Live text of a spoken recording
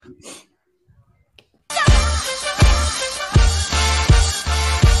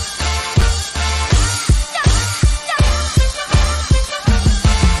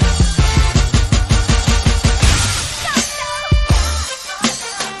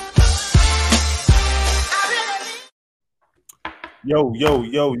Yo, yo,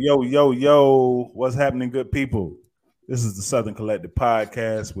 yo, yo, yo, yo. What's happening, good people? This is the Southern Collective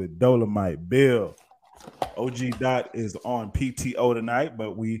Podcast with Dolomite Bill. OG Dot is on PTO tonight,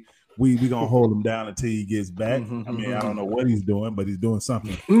 but we gonna hold him down until he gets back. I mean, I don't know what he's doing, but he's doing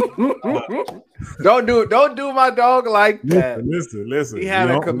something. Don't do my dog like that. Listen. He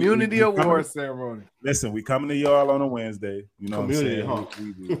had a community award ceremony. Listen, we coming to y'all on a Wednesday. You know Community, what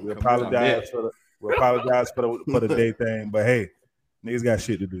I'm saying? We apologize for the day thing, but hey, niggas got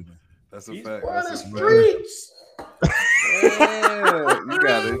shit to do, man. That's a He's fact. on the That's a fact. streets. Yeah, you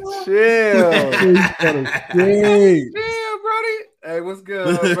gotta chill. Chill, Brody. Hey, what's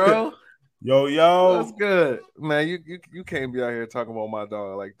good, bro? Yo. What's good, man? You can't be out here talking about my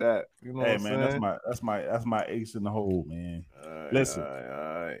dog like that. You know Hey what I'm man, saying? that's my ace in the hole, man. All Listen. all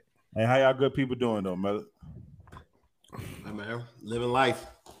right. Hey, how y'all good people doing though, mother? Hey, man, living life,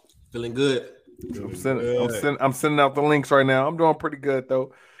 feeling good. I'm sending out the links right now. I'm doing pretty good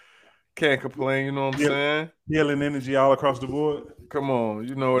though. Can't complain. You know what I'm saying? Healing energy all across the board. Come on,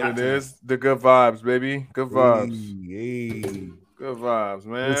 you know what Got it to. is. The good vibes, baby. Good vibes. Hey. Good vibes,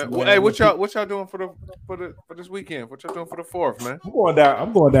 man. Listen, man, Hey, what y'all doing for this weekend? What y'all doing for the 4th, man? I'm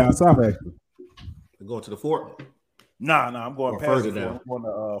going down south actually. We're going to the fort. Nah, I'm going Or past further the down. Fort. I'm going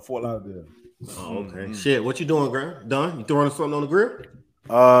to Fort Lauderdale. Oh, okay. Shit, what you doing, Grant? Done? You throwing something on the grill?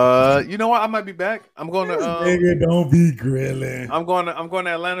 You know what? I might be back. I'm going to Nigga, don't be grilling. I'm going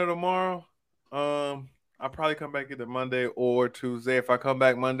to Atlanta tomorrow. I'll probably come back either Monday or Tuesday. If I come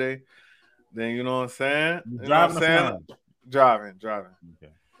back Monday, then you know what I'm saying? You You know what I'm saying? Driving.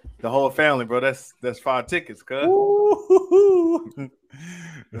 Okay. The whole family, bro. That's 5 tickets, cuz.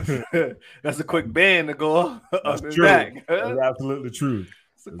 That's a quick band to go up That's and true. back. That's absolutely true.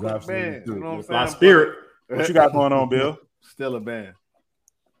 It's a That's quick absolutely band. true. You know what I'm saying? My spirit. What you got going on, Bill? Still a band.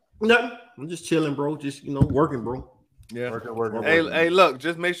 Nothing. I'm just chilling, bro. Just working, bro. Yeah. Working. Hey, look,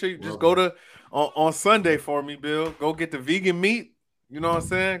 just make sure you just go to on Sunday for me, Bill. Go get the vegan meat. You know what I'm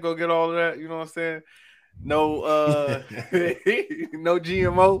saying? Go get all of that. You know what I'm saying? No, no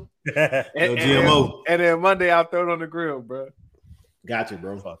GMO. No GMO. And then Monday I'll throw it on the grill, bro. Got you,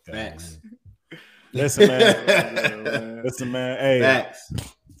 bro. Fuck that, Facts. Listen, man. Listen, man. Hey, Facts.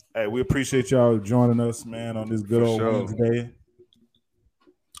 hey, we appreciate y'all joining us, man, on this good old sure. Wednesday.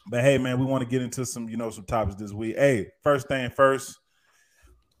 But hey, man, we want to get into some topics this week. Hey, first thing first,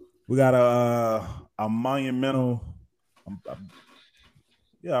 we got a monumental.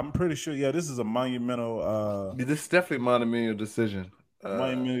 I'm pretty sure. Yeah, this is a monumental. This is definitely a monumental decision.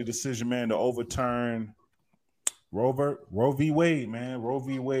 Monumental decision, man, to overturn Roe v. Wade, man. Roe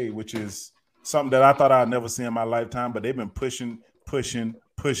v. Wade, which is something that I thought I'd never see in my lifetime, but they've been pushing for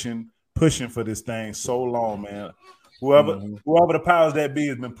this thing so long, man. Whoever the powers that be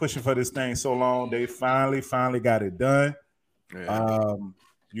has been pushing for this thing so long, they finally got it done. Yeah.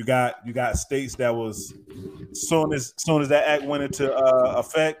 You got states that was soon as that act went into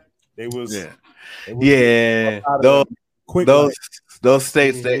effect, those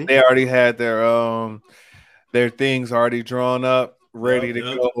states they already had their things already drawn up, ready to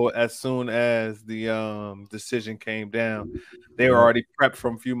go as soon as the decision came down. They were already prepped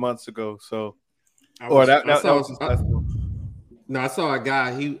from a few months ago. So, I saw a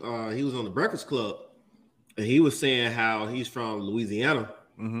guy. He was on the Breakfast Club, and he was saying how he's from Louisiana.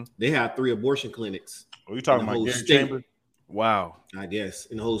 Mm-hmm. They have 3 abortion clinics. Are you talking about Gary Chambers? Wow. I guess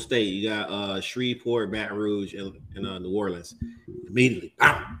in the whole state, you got Shreveport, Baton Rouge, and New Orleans. Immediately,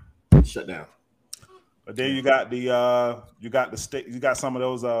 shut down. But then you got the state. You got some of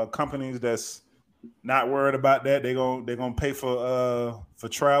those companies that's not worried about that. They're gonna pay for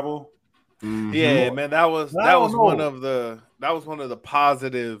travel. Mm-hmm. Yeah, man, that was one of the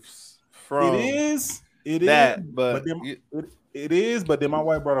positives from it is but then my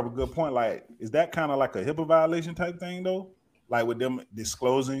wife brought up a good point. Like, is that kind of like a HIPAA violation type thing though? Like with them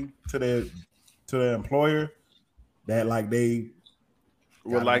disclosing to their employer that like they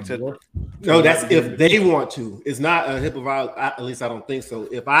would like to. No, that's if they want to. It's not a HIPAA violation. At least I don't think so.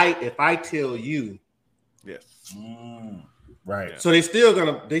 If I tell you, yes, right. So they still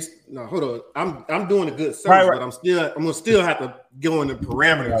gonna hold on. I'm doing a good service, but I'm gonna still have to go in the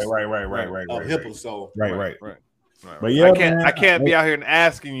parameters. Right. Of HIPAA. So right. But yeah, I can't be out here and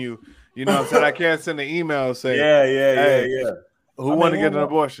asking you. You know what I'm saying? I can't send an email saying, yeah. Who want to get an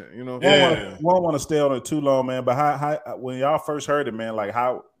abortion? You know, we don't want to stay on it too long, man. But how when y'all first heard it, man, like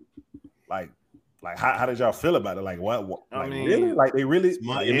how did y'all feel about it? Like what like, I mean, really? Like they really it's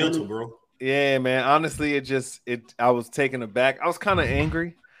monumental, bro. Yeah, man. Honestly, I was taken aback. I was kind of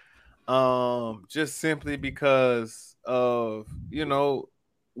angry, just simply because of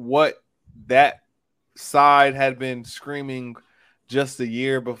what that side had been screaming just a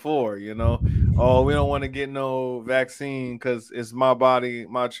year before, you know. Oh, we don't want to get no vaccine because it's my body,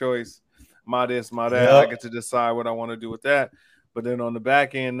 my choice, my this, my that. I get to decide what I want to do with that. But then on the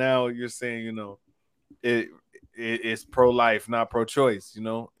back end now, you're saying, you know, it's pro-life, not pro-choice, you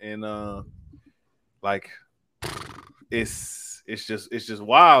know, and like it's just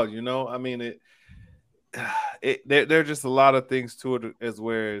wild, you know. I mean, there are just a lot of things to it, as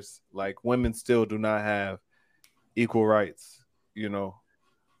whereas like women still do not have equal rights, you know.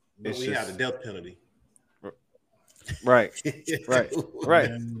 But we have the death penalty. Right.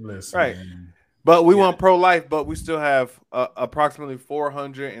 Man, listen, Right. man. But we want pro-life, but we still have approximately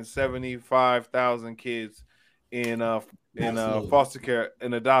 475,000 kids in foster care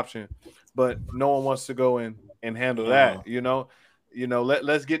and adoption, but no one wants to go in and handle that. You know,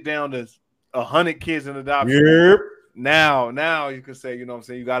 let's get down to 100 kids in adoption. Yep. Now you can say, you know what I'm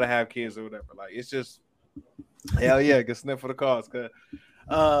saying, you got to have kids or whatever. Like, it's just, hell yeah, get sniff for the cause. Cause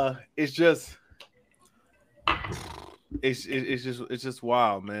it's just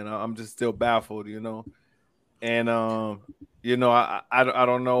wild, man. I'm just still baffled, you know. And you know, I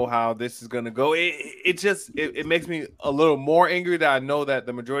don't know how this is gonna go. It makes me a little more angry that I know that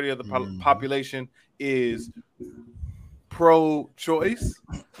the majority of the population is pro-choice.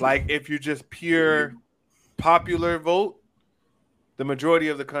 Like, if you just pure popular vote, the majority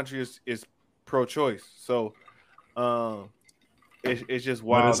of the country is pro-choice. So it's just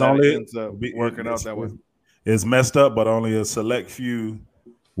wild that it ends up working out that way. It's messed up, but only a select few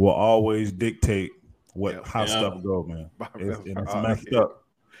will always dictate how stuff go, man. It's messed up.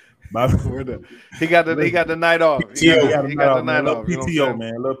 He got the night off. He got the night off. PTO,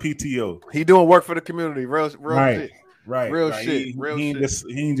 man. Little PTO. He doing work for the community. Real shit. Right. Real shit.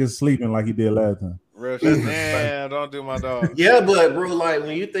 He ain't just sleeping like he did last time. Real shit. Man, don't do my dog. Yeah, but bro, like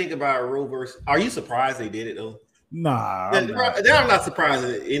when you think about Roe versus, are you surprised they did it though? Nah, I'm not surprised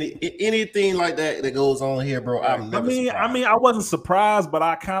at anything like that goes on here, bro. I mean, I wasn't surprised, but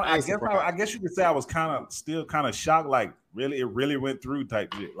I guess you could say I was still kind of shocked. Like, really, it really went through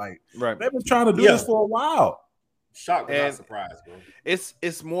type shit. Like, they've been trying to do this for a while. Shocked, but not surprised, bro.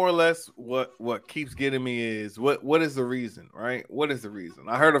 It's more or less what keeps getting me is what is the reason, right? What is the reason?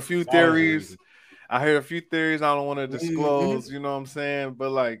 I heard a few theories. I don't want to disclose, you know what I'm saying?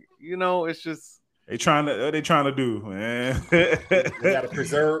 But like, you know, it's just they trying to do, man. They gotta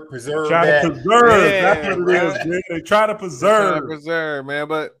preserve. Try to preserve. That's what it is, man. They try to preserve, man.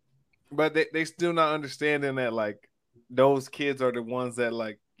 But they still not understanding that like those kids are the ones that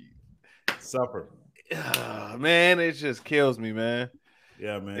like suffer. Man, it just kills me, man.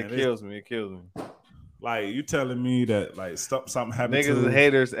 Yeah, man. It kills me. Like, you telling me that like something happened. Niggas are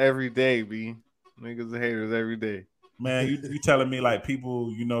haters every day, B. Niggas are haters every day. Man, you telling me like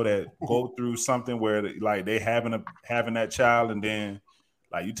people, you know, that go through something where like they having that child, and then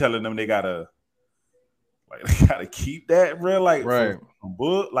like you telling them they gotta keep that real, like, right?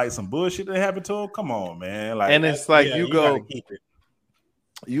 Some bullshit that happened to them. Come on, man. Like, and it's like you go.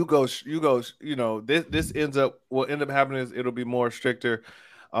 You know, this ends up, what end up happening is it'll be more stricter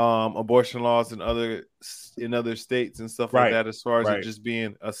abortion laws in other states and stuff like that, as far as it just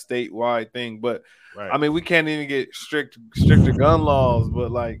being a statewide thing. But I mean, we can't even get stricter gun laws,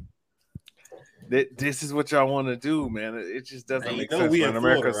 but like this is what y'all want to do, man. It just doesn't make sense. In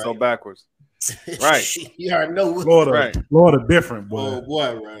America, right? So backwards. Right. You already know Florida different, boy. Old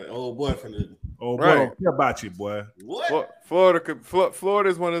boy, right? Old boy from the boy. Don't care about you, boy. What? Florida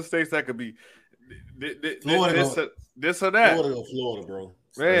is one of the states that could be this or that. Florida go Florida, bro.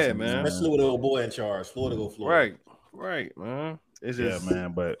 Yeah, man. Especially with the old boy in charge. Florida go Florida. Right, man. It's just,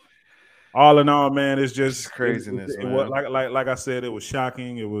 man. But all in all, man, it's just craziness. It was, like I said, it was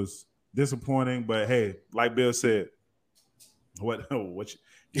shocking. It was disappointing. But hey, like Bill said,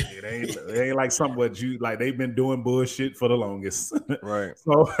 it ain't like something what you like. They've been doing bullshit for the longest, right?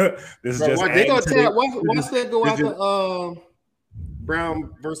 So this is just. They gonna tell. What's that go after Brown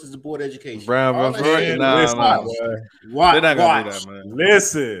versus the Board of Education? Brown versus they're not gonna do that, man.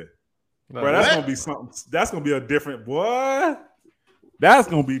 Listen, bro, that's gonna be something. That's gonna be a different boy. That's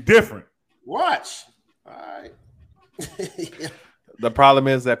gonna be different. Watch. All right. The problem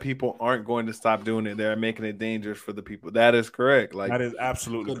is that people aren't going to stop doing it. They're making it dangerous for the people. That is correct. Like, that is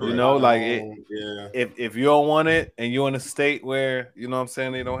absolutely correct. You know, like if you don't want it and you're in a state where, you know what I'm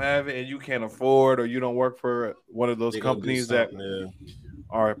saying, they don't have it and you can't afford, or you don't work for one of those companies that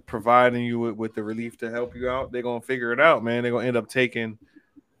are providing you with the relief to help you out, they're going to figure it out, man. They're going to end up taking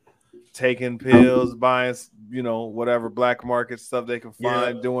pills, buying, you know, whatever black market stuff they can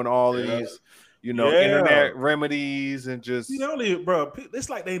find, doing all of these, you know, internet remedies, and just bro,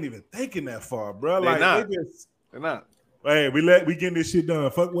 it's like they ain't even thinking that far, bro. They're like not. They're not. Hey, we getting this shit done.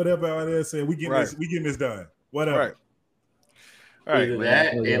 Fuck whatever out there saying. We getting this done. Whatever. Right. All right, Either man.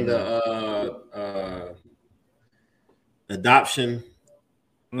 that and the adoption,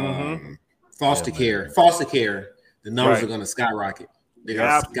 foster care. The numbers are going to skyrocket. They're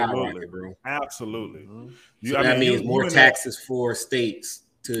going to skyrocket, bro. Absolutely. So that means more taxes for states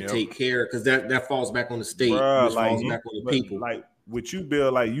to take care, because that falls back on the state. Which falls back on the people. Like with you,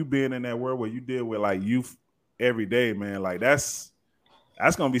 Bill, like you being in that world where you deal with like youth every day, man. Like that's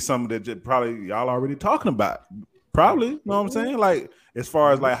gonna be something that probably y'all already talking about. Probably, you know what I'm saying? Like as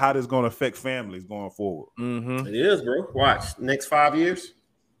far as like how this gonna affect families going forward. It is, bro. Watch next 5 years.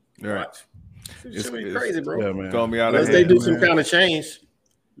 Right. Watch. It's gonna be crazy, bro. Yeah, man. Gonna be out Unless they do some kind of change.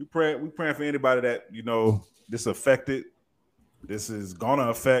 We praying for anybody that this affected. This is gonna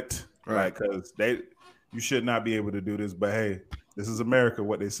affect, right? Because you should not be able to do this. But hey, this is America.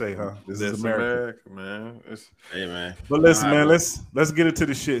 What they say, huh? This is America, man. Hey, man. But listen, man. Let's get into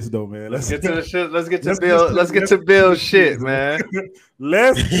the shits, though, man. Let's get to the shit. Let's get to Bill. Let's get to Bill's shit, man.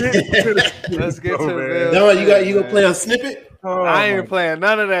 Let's get to Bill. No, you gonna play a snippet? Oh, I ain't playing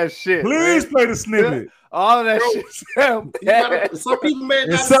none of that shit. Please play the snippet. All of that shit. Some people may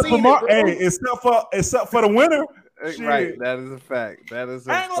not have seen it, except for the winner. Right, that is a fact. I ain't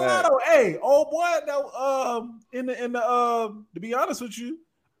gonna lie though. Hey, old boy, in the to be honest with you,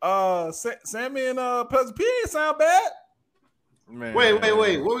 Sammy and Pleasant P ain't sound bad. Man. Wait.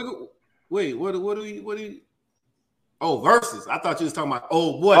 What do we? Oh, versus. I thought you was talking about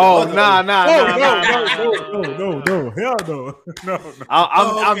old boy. Oh, nah. No, hell no.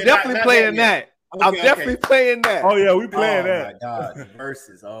 I'm definitely playing that. I'm definitely playing that. Oh yeah, we playing that. Oh my god, the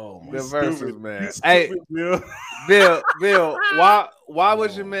verses. Oh my. The verses, man. Hey, Bill, why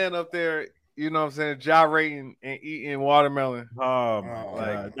was your man up there? You know what I'm saying, gyrating and eating watermelon?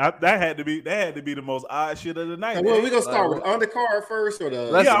 That had to be the most odd shit of the night. So, well, we gonna start with undercard first, or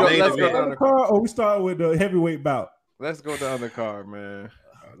the let's go undercard, or we start with the heavyweight bout. Let's go to undercard, man.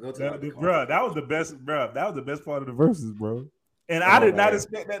 Bro, that was the best. Bro, that was the best part of the verses, bro. And I did not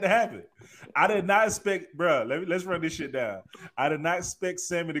expect that to happen. I did not expect, bro. Let's run this shit down. I did not expect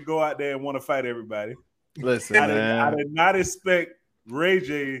Sammy to go out there and want to fight everybody. Listen, man. I did not expect Ray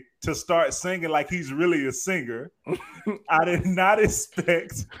J to start singing like he's really a singer. I did not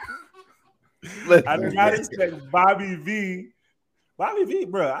expect. I did not expect Bobby V. Bobby V,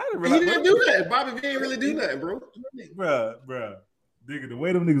 bro. He didn't do that. Bobby V didn't really do that, bro. Bro. Nigga, the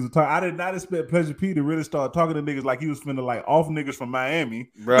way them niggas were talking, I did not expect Pleasure P to really start talking to niggas like he was finna like off niggas from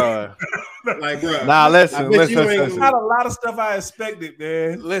Miami, bro. Bro. Nah, listen. Not a lot of stuff I expected,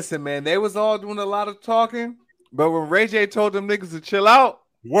 man. Listen, man, they was all doing a lot of talking, but when Ray J told them niggas to chill out,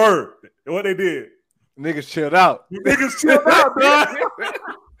 what they did, niggas chilled out. Niggas chilled out, bro.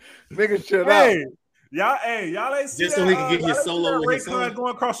 Niggas chilled out. Y'all ain't see just that, so he can get his solo with Ray his Kun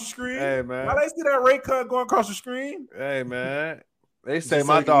going across the screen. Hey, man. Y'all ain't see that Ray Kun going across the screen. Hey, man. They say just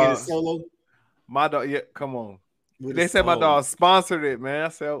my so dog. Solo? My dog. Yeah, come on. They said my dog sponsored it, man. I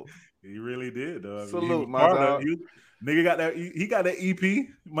said he really did, dog. Salute, my dog. Nigga got that. He got that EP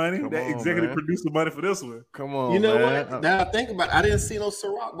money, executive producer money for this one. Come on, you know man. what? Now I think about it, I didn't see no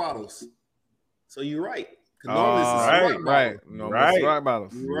Ciroc bottles. So you're right. Right. Ciroc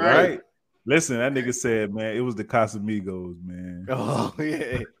bottles. Right. Listen, that nigga said, man, it was the Casamigos, man. Oh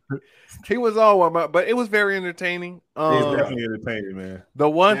yeah. He was all warm up, but it was very entertaining. It's definitely entertaining, man. The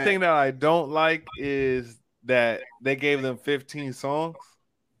one thing that I don't like is that they gave them 15 songs.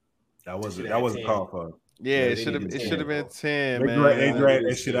 That wasn't called for. Yeah, it should have been 10, man. They dragged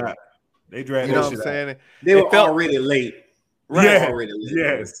that shit out. They dragged you know that what shit I'm saying? out. They were already late. Right. Already late.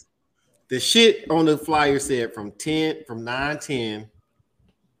 Yes. The shit on the flyer said from 9:10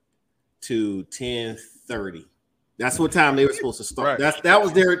 to 10:30. That's what time they were supposed to start. Right. That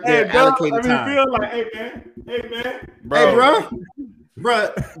was their allocated time. Feel like, hey man,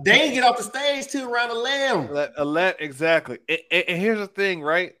 bro, they didn't get off the stage till around 11. Exactly. And here's the thing,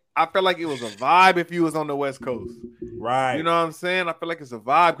 right? I feel like it was a vibe if you was on the West Coast, right? You know what I'm saying? I feel like it's a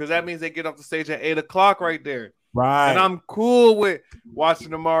vibe because that means they get off the stage at 8:00 right there, right? And I'm cool with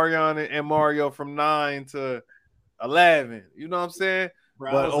watching the Marion and Mario from 9 to 11. You know what I'm saying?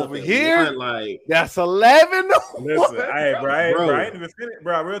 Bro, but over here, like that's 11. Listen, hey, bro, I ain't even finished,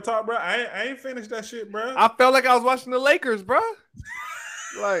 bro. Real talk, bro. I ain't finished that shit, bro. I felt like I was watching the Lakers, bro.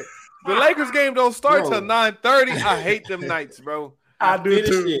 Like the Lakers game don't start till 9:30. I hate them nights, bro. I do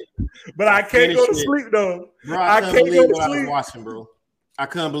too. But I can't go to sleep though. Bro, I can't go to sleep. I was watching, bro. I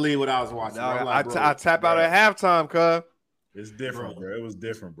couldn't believe what I was watching. No, I tap out at halftime, cuz. It's different, bro. It was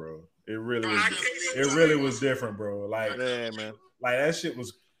different, bro. It really was different, bro. Like, yeah, man. Like that shit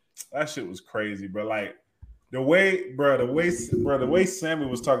was crazy, bro. Like The way Sammy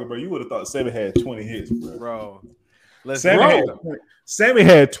was talking, bro, you would have thought Sammy had 20 hits, bro. Sammy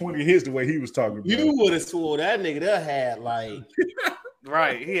had 20 hits the way he was talking. Bro. You would have swore that nigga that had like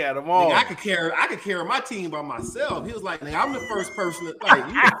right. He had them all. Nigga, I could carry my team by myself. He was like, nigga, I'm the first person to like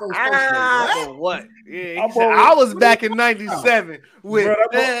you the first person. To, what? Yeah, he said, I was back in '97 with.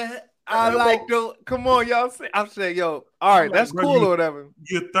 I like the. Come on, y'all. I'm saying, yo, all right, that's bro, cool or whatever.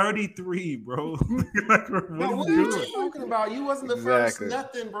 You're 33, bro. Like, what are you talking about? You wasn't the first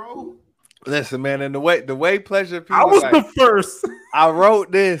nothing, bro. Listen, man, and the way pleasure people. I was the first. I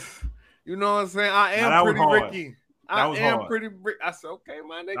wrote this. You know what I'm saying? I am pretty hard. Ricky. I am pretty. I said, okay,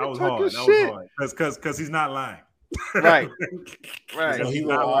 my nigga, that was talk hard. your That shit. was hard. Because he's not lying. Right. So he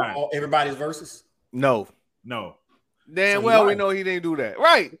wrote all everybody's verses. No. Damn well, we know he didn't do that.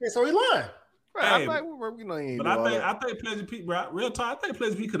 Right. Okay, so he lying. Right. Hey, I'm like, we know he ain't. But I think Pleasure P, bro, real talk. I think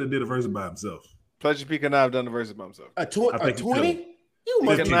Pleasure P could have did a verse by himself. Pleasure P could not have done the verse by himself. A 20? You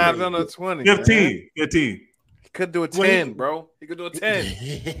must not have done a 20. 15. He could do a 10, bro. He could do a 10.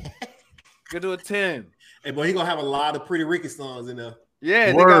 He could do a 10. Hey, boy, he gonna have a lot of Pretty Ricky songs in there.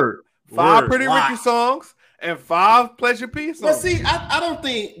 Yeah, Word. They got 5 Pretty Ricky songs and 5 Pleasure P songs. But see, I don't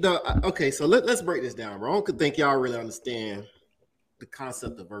think okay, so let's break this down, bro. I don't think y'all really understand the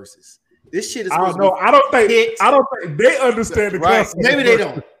concept of verses. This shit is I don't think they understand the concept. Maybe they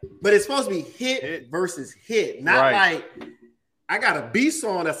don't. But it's supposed to be hit versus hit, not like I got a B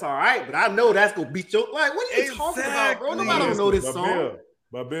song that's all right, but I know that's gonna beat your like. What are you talking about, bro? Nobody don't know this song.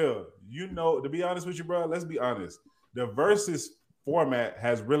 Bill, you know, to be honest with you, bro, let's be honest. The versus format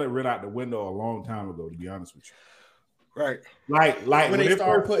has really run out the window a long time ago. To be honest with you, right? Like when they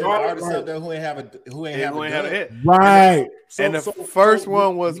start putting artists up there who ain't have a hit, right? And the first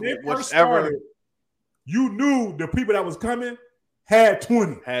one was whichever. You knew the people that was coming had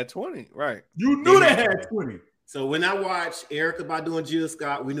 20. Right? You knew they had 20. So when I watched Erykah Badu and Jill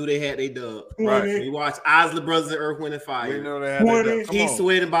Scott, we knew they had their dub. 20. Right. We watched Isley Brothers and Earth, Wind and Fire. We know they had 20. Keith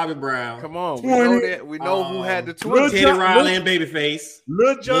Sweat and Bobby Brown. Come on. 20. We know who had the 20. Teddy Riley and Babyface.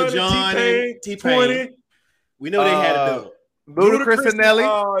 Lil Jon and T-Pain. 20. We know they had a dub. Ludacris and Nelly.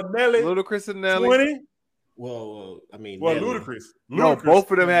 Ludacris and Nelly. 20. Well, I mean, Ludacris. No, both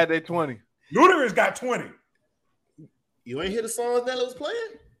of them had their 20. Ludacris got 20. You ain't hear the songs Nelly was playing?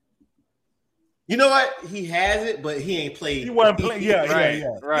 You know what? He has it, but he ain't played. He wasn't playing. Yeah.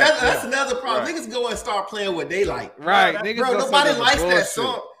 That's another problem. Niggas go and start playing what they like. Right. Bro, nobody likes that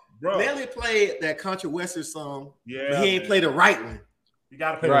song. Bro. Nelly played that country western song. Yeah. But he ain't played the right one. You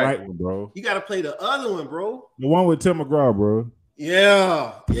gotta play the right one, bro. You gotta play the other one, bro. The one with Tim McGraw, bro.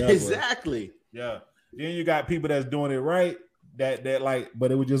 Yeah exactly. Bro. Yeah. Then you got people that's doing it right. That like,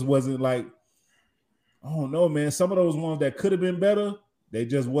 but it just wasn't like. I don't know, man. Some of those ones that could have been better. They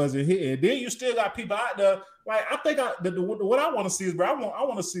just wasn't hitting. And then you still got people out there. Like I think what I want to see is, bro. I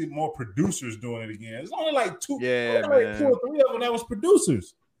want to see more producers doing it again. It's only like 2 or 3 of them that was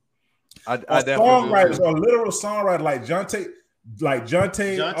producers. I songwriters or literal songwriters like Jonte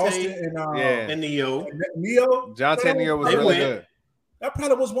Austin and Neo. Jonte and Neo was really good. That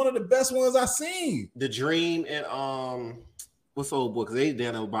probably was one of the best ones I seen. The Dream and what's old boy? Because they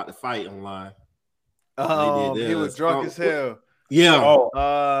down about to fight online. He was drunk as hell. Yeah.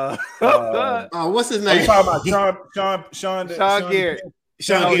 What's his name? I'm talking about Sean Garrett.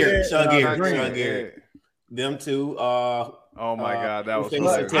 Sean Garrett. Them two. Oh my God, that was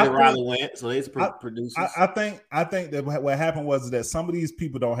Teddy Riley went. So they producers. I think that what happened was that some of these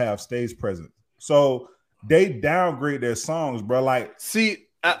people don't have stage presence, so they downgrade their songs, bro. Like,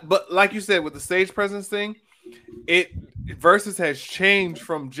 but like you said, with the stage presence thing, Versus has changed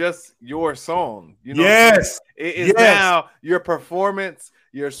from just your song. You know, it is now your performance,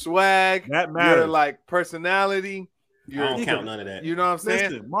 your swag, your like personality. I don't count none of that. You know what I'm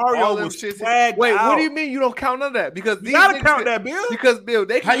saying? Listen, Mario was swagged Wait, out. What do you mean you don't count none of that? Because you gotta count that, Bill. Because Bill,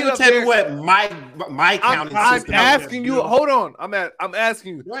 they can how you tell me what my counting system? I'm asking you. Hold on, I'm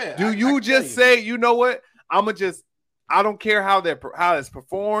asking you. Do you just say, you know what? I don't care how it's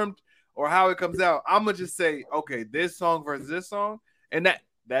performed or how it comes out. I'm gonna just say, okay, this song versus this song, and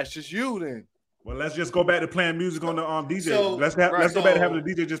that's just you then. Well, let's just go back to playing music on the DJ. So, let's go back to having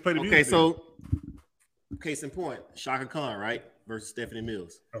the DJ just play the music. Okay, so case in point, Shaka Khan, right, versus Stephanie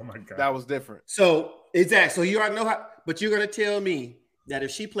Mills. Oh my God, that was different. So exactly. So you already know how, but you're gonna tell me that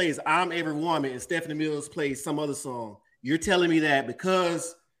if she plays "I'm Every Woman" and Stephanie Mills plays some other song, you're telling me that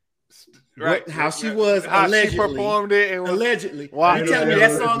because. Right, how she was how allegedly she performed it, and allegedly. Wow, you telling me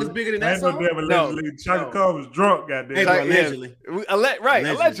that song is bigger than that song? Allegedly, Chaka Khan was drunk. Goddamn, hey, allegedly.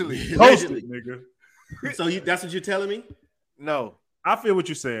 Allegedly. Nigga. So that's what you're telling me? No, I feel what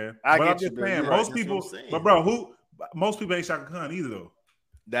you're saying. I but get I'm just you, saying, right. most people, but bro, most people ain't Shaka Khan either though.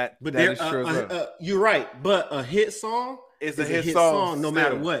 That is true. You're right, but a hit song is a hit song no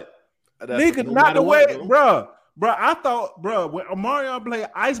matter what. Nigga, not the way, bro. Bro, I thought, bro, when Omarion played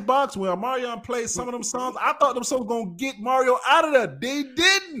Icebox, when Omarion played some of them songs, I thought them songs gonna get Mario out of there. They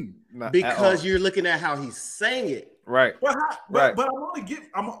didn't. Because you're looking at how he sang it. Right. But I'm only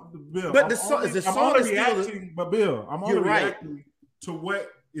Bill. But I'm only reacting, but Bill, I'm only reacting to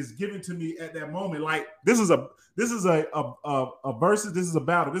what is given to me at that moment. Like this is a versus, this is a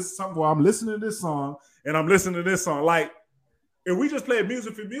battle. This is something where I'm listening to this song and I'm listening to this song. Like, if we just play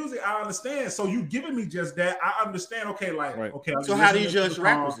music for music, I understand. So you giving me just that, I understand. Okay, like okay. So how do you judge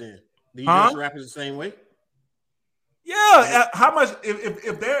rappers then? Do you judge rappers the same way? Yeah. How much?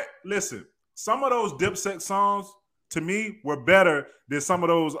 If they're some of those Dipset songs to me were better than some of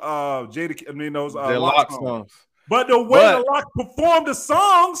those those Lock songs. But the way the Lock performed the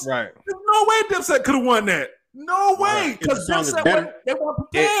songs, right? There's no way Dipset could have won that. No way, because Dipset they weren't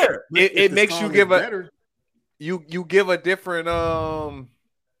prepared. It makes you give you give a different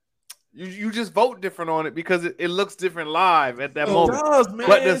you just vote different on it because it looks different live at that moment. Does, man.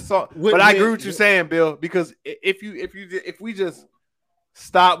 But the song, I agree with what you're saying, Bill, because if we just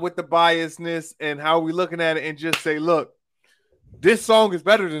stop with the biasness and how we looking at it and just say, look, this song is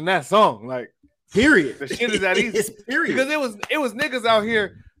better than that song, like period. The shit is that easy. It's period. Because it was niggas out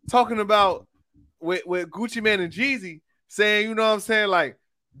here talking about with Gucci Mane and Jeezy saying, you know what I'm saying, like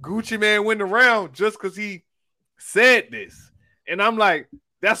Gucci Mane went around just because he said this, and I'm like,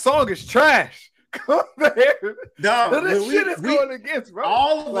 that song is trash. Come there, no, this shit is going against, bro.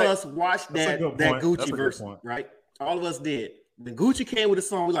 All of us watched that Gucci verse, right? All of us did. When Gucci came with a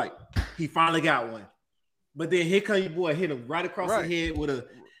song, we like, he finally got one. But then here come your boy, hit him right across the head with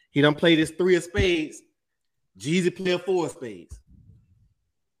he done played his 3 of spades. Jeezy play a 4 of spades.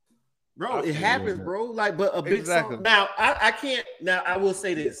 Bro, it happens, bro. Like, but a big song. Now, I can't. Now, I will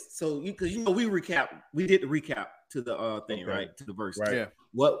say this. So, because we did the recap to the thing, right? To the verse. Right. Yeah.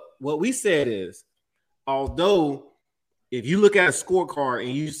 What we said is, although if you look at a scorecard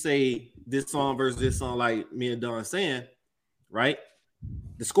and you say this song versus this song, like me and Don saying, right?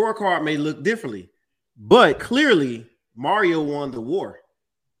 The scorecard may look differently, but clearly Mario won the war.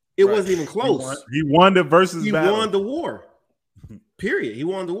 It wasn't even close. He won the versus battle. He won the war. Period. He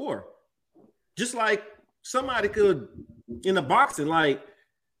won the war. Just like somebody could in the boxing, like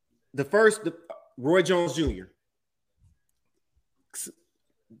Roy Jones Jr.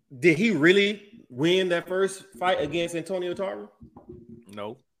 Did he really win that first fight against Antonio Tarver?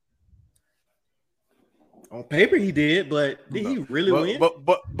 No. On paper he did, but did he really win?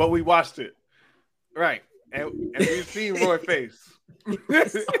 But we watched it. Right. And we've seen Roy face.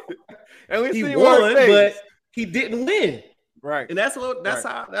 And he won, but he didn't win. Right. And that's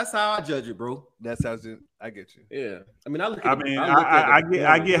how I judge it, bro. That's how I get you. Yeah. I mean,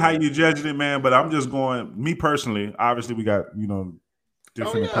 I get how you judging it, man, but I'm just going, me personally, obviously we got,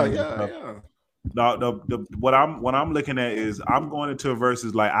 different opinions. What I'm looking at is I'm going into a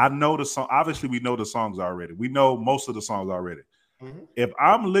verses like I know the song. Obviously, we know the songs already. We know most of the songs already. Mm-hmm. If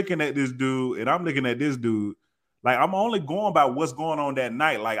I'm looking at this dude and I'm looking at this dude, like I'm only going by what's going on that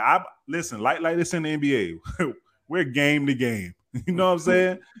night. Like like this in the NBA. We're game to game. You know what I'm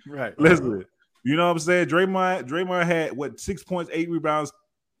saying? Right. Listen, you know what I'm saying? Draymond had 6 points, 8 rebounds,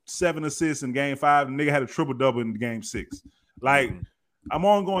 7 assists in game 5. The nigga had a triple-double in game 6. Like, I'm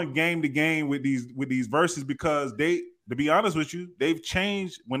on going game to game with these verses because to be honest with you, they've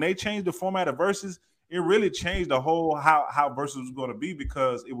changed. When they changed the format of verses, it really changed the whole how verses was going to be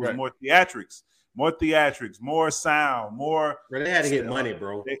because it was more theatrics, more sound, more. Bro, they had to get money,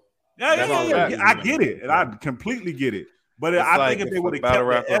 bro. Yeah. I get it, and I completely get it. But I think if they would have kept battle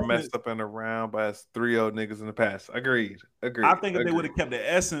rapper messed up in the round by 3-0 niggas in the past, agreed. I think if they would have kept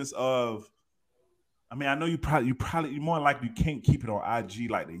the essence of, I mean, I know you probably more like you can't keep it on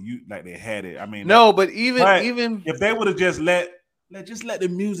IG like they had it. I mean, no, but even if they would have just let the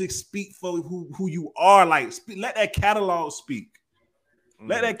music speak for who you are, like let that catalog speak.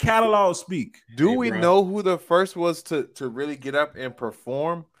 Let that catalog speak. Do we know who the first was to really get up and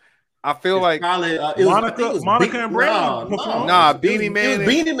perform? I feel like Monica and Brandon. Nah, Beanie Man. It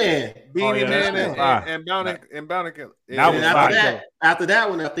was Beanie Man. Beanie Man and Bounty. After that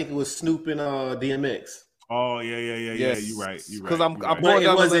one, I think it was Snoop and DMX. Oh yeah. Yes. You're right. Because I'm going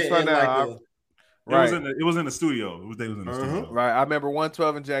down the list right now. Right. It was in the studio. They was in the studio. Right. I remember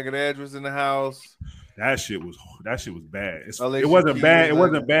 112 and Jagged Edge was in the house. That shit was bad. It wasn't bad. It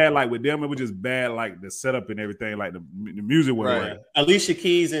wasn't bad like with them. It was just bad like the setup and everything. Like the music wasn't right. Alicia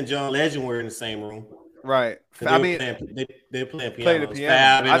Keys and John Legend were in the same room. Right. I mean, they're playing piano. The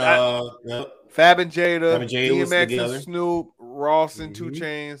piano. Fab and Jada, DMX and Snoop, Ross and 2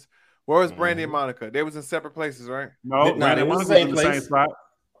 Chainz. Where was Brandy and Monica? They was in separate places, right? No, they were in the same place. Same spot.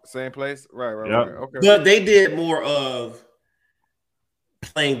 Same place? Right. Okay. But they did more of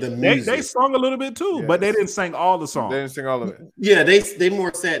playing the music. They sung a little bit too, but they didn't sing all the songs. They didn't sing all of it. Yeah, they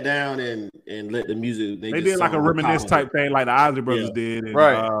more sat down and let the music. They did like a reminisce type thing, like the Isley Brothers did,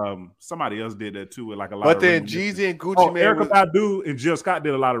 and somebody else did that too, with like a lot. But then Jeezy and Gucci Mane, Erykah Badu and Jill Scott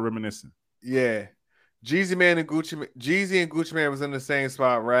did a lot of reminiscing. Yeah, Jeezy and Gucci Mane was in the same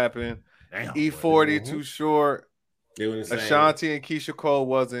spot rapping. Damn, E40, Too Short. They were the same. Ashanti and Keisha Cole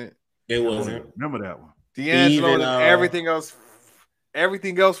wasn't. It wasn't. Remember that one. D'Angelo and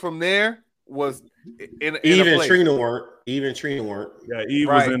everything else from there was in even Trina weren't. Yeah, Eve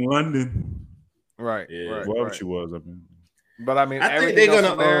was in London. Right. Yeah, right. Wherever she was. I mean, I think they're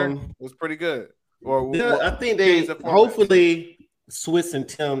gonna was pretty good. I think they hopefully Swiss and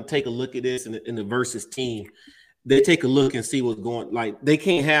Tim take a look at this in the versus team. They take a look and see what's going. Like they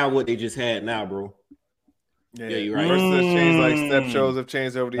can't have what they just had now, bro. Yeah, you're right. Versus change like step shows have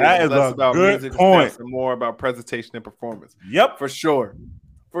changed over the years. That is less about music point. And more about presentation and performance. Yep, for sure.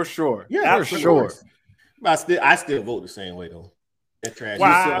 Yeah, for sure. But I still vote the same way though. Well,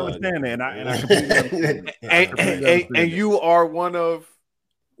 I understand that, and you are one of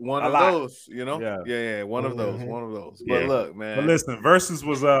those, you know. Yeah, one of those. But look, man. But listen, Versus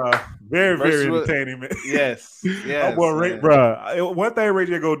was very entertaining, man. Yes. Oh, boy, bro. One thing Ray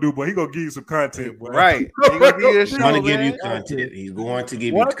J gonna do, boy, he gonna give you some content, boy. Right. He gonna give you a show, He's gonna give you content. He's going to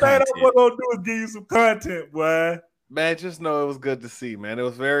give you content. One thing I'm gonna do is give you some content, boy. Man, just know it was good to see, man. It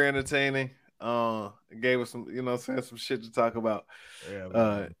was very entertaining. It gave us some, some shit to talk about.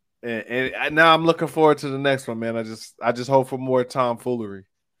 Yeah, and now I'm looking forward to the next one, man. I just hope for more tomfoolery.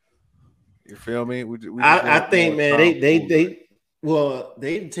 You feel me? I think, man, they've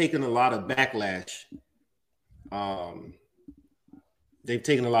taken a lot of backlash. They've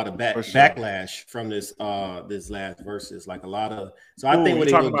taken a lot of backlash from this last verses, like a lot of. So I think what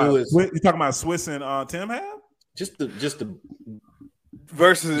they're gonna do is you talking about Swiss and Tim have just the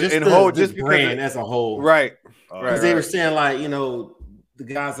versus in whole, just brand as a whole, right? Because they were saying like the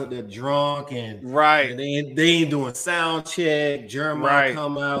guys up there drunk and right, and they ain't doing sound check. Jeremiah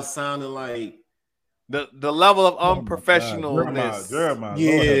come out sounding like the level of unprofessionalness. Jeremiah.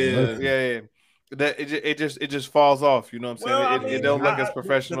 Yeah. That it just falls off. You know what I'm saying? It don't look as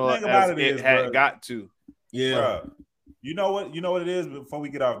professional as it had got to. Yeah. Bruh, you know what it is. Before we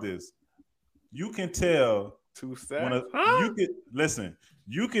get off this, you can tell. 2 steps.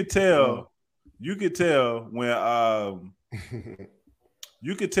 You could tell when a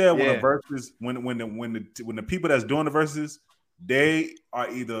versus when the people that's doing the verses, they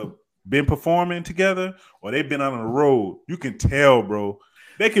are either been performing together or they've been on the road. You can tell, bro.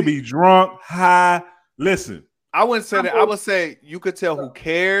 They can be drunk, high. Listen, I wouldn't say that. I would say you could tell who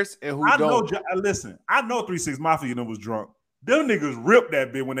cares and who don't. Listen, I know 3 6 Mafia was drunk. Them niggas ripped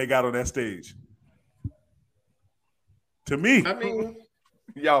that bit when they got on that stage. To me, I mean,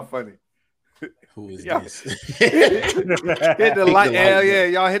 y'all funny. Who is this? Hit the like. Hell yeah,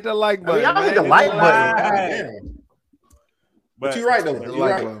 y'all hit the like button. Y'all hit the like button. But you're right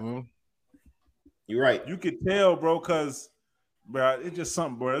though. You're right. You could tell, bro, because bro, it's just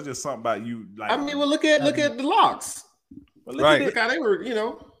something, bro. It's just something about you. Like, I mean, well, look at the Locks. Look how they were,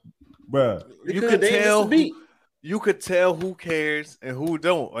 bro. You could tell. You could tell who cares and who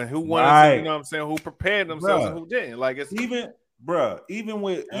don't, and who wanted to, you know what I'm saying, who prepared themselves and who didn't. Like it's even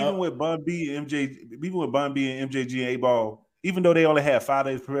with Bun B and MJG and 8Ball, even though they only had 5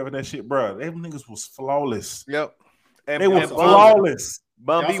 days to prepare for that shit, bro, they niggas was flawless. Yep. They were flawless.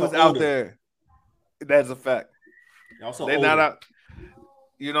 Bun B was out there. That's a fact. They're not out.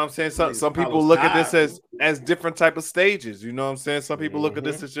 You know what I'm saying? Some people look at this as different type of stages. You know what I'm saying? Some people look at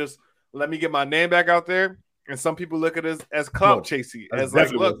this as just let me get my name back out there. And some people look at it as clout chasing, as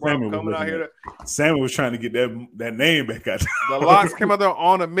like, look, bro, I'm coming out here. Sammy was trying to get that name back out. The Locks came out there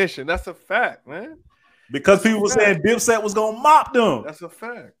on a mission. That's a fact, man. Because people were saying Dipset was gonna mop them. That's a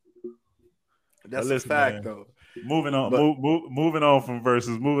fact. That's a fact, man. Though. Moving on, moving on from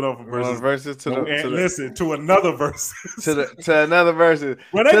verses. To another verse. to another verse.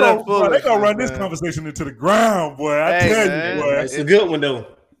 Well, they gonna run this conversation into the ground, boy. I tell you, boy. It's a good one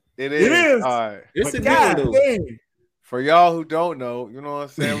though. It is. All right. It's a good one. For y'all who don't know, you know what I'm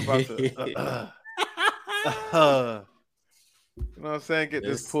saying? I'm about to, you know what I'm saying? Get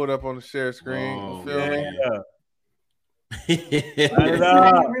this pulled up on the share screen. You feel me? Turn it up.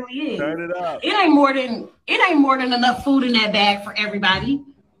 It really is. Turn it up. It ain't more than enough food in that bag for everybody.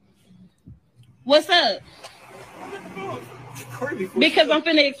 What's up? Because I'm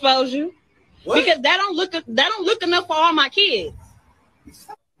finna expose you. What? Because that don't look enough for all my kids.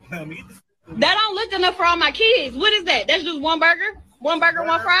 That don't look enough for all my kids. What is that? That's just one burger? One burger,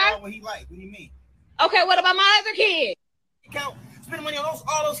 one fry? What he like? What do you mean? Okay, what about my other kids? Count, spend money on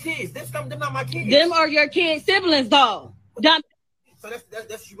all those kids. They're not my kids. Them are your kids' siblings, though. Dumb. So that's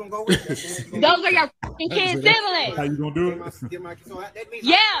what you gonna go with. Those are your kids' siblings. How you gonna do it?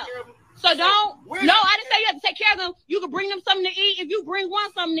 Yeah. So don't. No, I didn't say you have to take care of them. You can bring them something to eat if you bring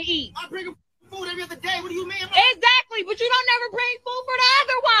one something to eat. I bring them food every other day. What do you mean? Exactly, but you don't never bring food for the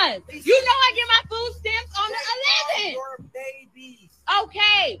other ones. You know I get my food stamps on the 11th. Your babies.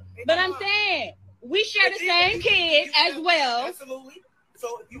 Okay, but I'm saying we share the same kids as well. Absolutely.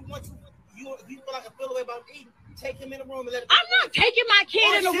 So if you want to, you feel like I feel the way about eating. Take him in the room and let him. I'm not taking my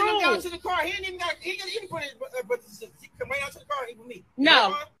kid in the room. Him down to the car. He ain't even got. He can put it. But he come right out to the car and eat with me.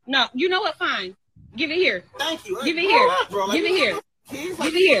 No. You know what? Fine. Give it here. Thank you. Give it here. Give it here. Give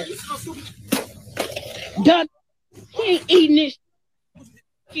it here. Done. He ain't eating this.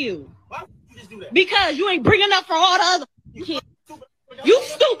 You. Why would you just do that? Because you ain't bringing up for all the other kids. You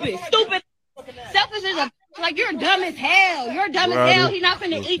stupid. Selfish is a like you're dumb as hell. You're dumb as hell. He's not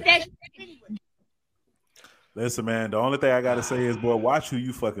finna eat that. Listen, man, the only thing I gotta say is, boy, watch who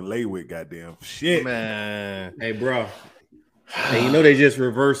you fucking lay with, goddamn shit. Man. Hey, bro. Hey, you know they just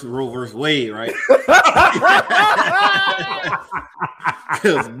reversed Roe versus Wade, right?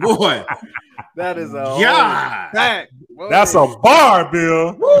 Because, boy, that is a fact. That's a bar,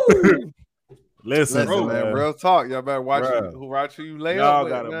 Bill. Listen, man, real talk. Y'all better watch who you lay y'all up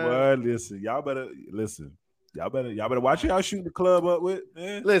gotta, with, boy, listen. Y'all better listen. Y'all better watch y'all shooting the club up with,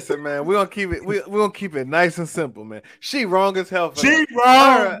 man. Listen, man, we gonna keep it. We gonna keep it nice and simple, man. She wrong as hell. She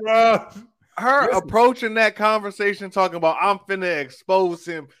wrong, bro. Her approaching that conversation, talking about I'm finna expose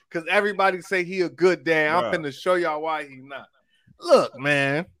him because everybody say he a good dad. I'm finna show y'all why he not. Look,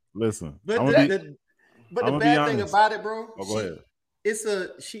 man. Listen, but the bad thing about it, bro. Go ahead. It's an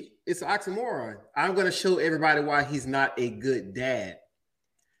oxymoron. I'm gonna show everybody why he's not a good dad.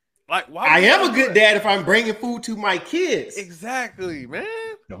 Like, why I am a good dad if I'm bringing food to my kids. Exactly, man.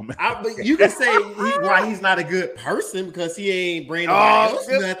 But you can say why he's not a good person because he ain't bringing nobody else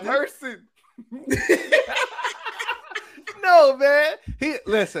nothing. Person. No, man.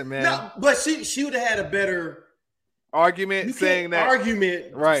 Listen, man. No, but she would have had a better argument saying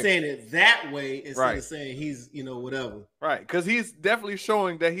it that way instead of saying he's whatever. Right, because he's definitely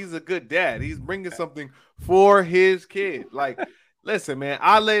showing that he's a good dad. He's bringing something for his kid. Like. Listen, man,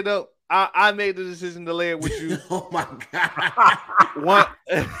 I made the decision to lay it with you. Oh my God.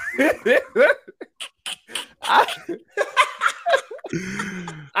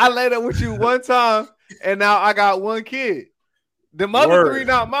 I laid up with you one time, and now I got one kid. The other three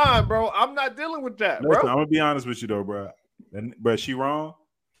not mine, bro. I'm not dealing with that, bro. Listen, I'm gonna be honest with you though, bro. But she wrong.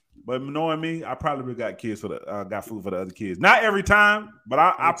 But knowing me, I probably got got food for the other kids. Not every time, but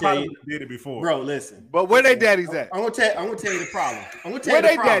I probably did it before. Bro, listen. But where they daddies at? I'm gonna tell you the problem. Where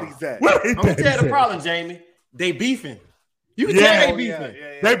they daddies at? I'm gonna tell you the problem, Jamie. They beefing. You can tell they beefing.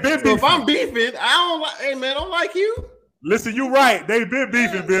 They been beefing. So if I'm beefing, hey man, I don't like you. Listen, you right. They been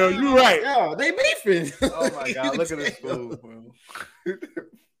beefing, Bill. You right. Yeah, they beefing. Oh my God, look at this fool, bro.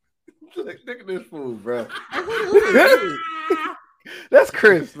 Look at this fool, bro. That's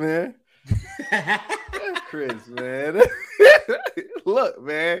Chris, man. That's Chris, man. Look,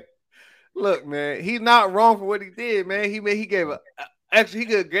 man. He's not wrong for what he did, man. He gave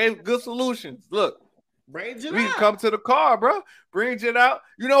gave good solutions. Look, bring it out. We come to the car, bro. Bring it out.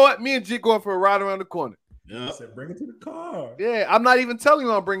 You know what? Me and G going for a ride around the corner. Yeah, I said bring it to the car. Yeah, I'm not even telling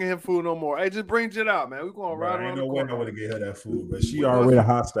you I'm bringing him food no more. Hey, just bring it out, man. We going ride around the corner. Ain't no way I want to get her that food, but she already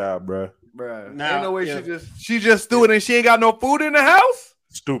hostile, bro. Bruh, ain't no way she just threw it and she ain't got no food in the house.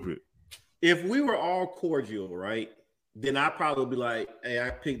 Stupid. If we were all cordial, right, then I'd probably be like, hey, I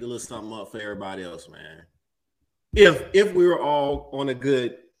picked a little something up for everybody else, man. If we were all on a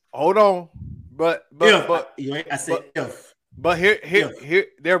good, hold on, but I said if. But here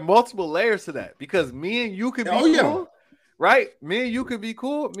there are multiple layers to that because me and you can be cool, right? Me and you can be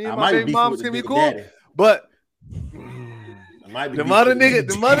cool. Me and my baby moms can be cool, daddy. But the mother nigga,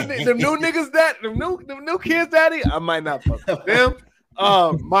 the new niggas the new kids daddy, I might not fuck with them.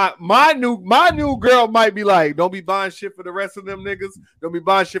 My new girl might be like, don't be buying shit for the rest of them niggas. Don't be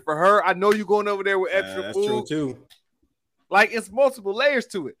buying shit for her. I know you going over there with extra that's food. True too. Like it's multiple layers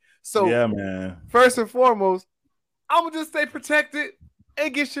to it. So yeah, man. First and foremost, I'm gonna just stay protected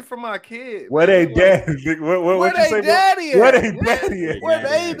and get shit from my kid. Where they daddy? What you say? Daddy at? Where they daddy at? Where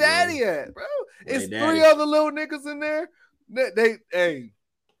they daddy at, bro? It's three other little niggas in there. They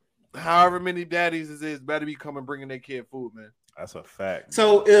however many daddies it is, better be coming bringing their kid food, man. That's a fact.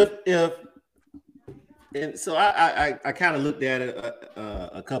 So I kind of looked at it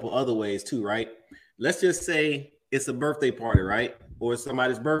a couple other ways too, right? Let's just say it's a birthday party, right? Or it's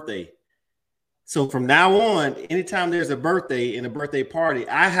somebody's birthday. So from now on, anytime there's a birthday and a birthday party,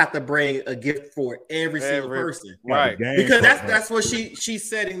 I have to bring a gift for every single person, right? Because that's what she's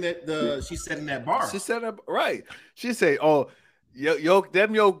setting she's setting that bar. She set up right. She say, "Oh, your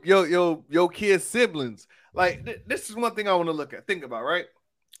kids' siblings." Like this is one thing I want to think about, right?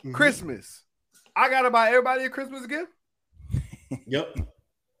 Mm-hmm. Christmas. I gotta buy everybody a Christmas gift. Yep.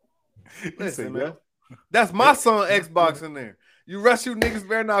 Listen, man. That's my son Xbox in there. You rest you niggas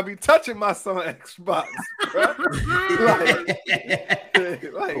better not be touching my son Xbox, bro.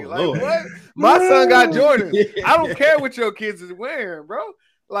 like what? My son got Jordan. I don't care what your kids is wearing, bro.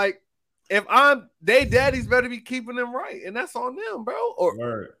 Like if they daddies better be keeping them right, and that's on them,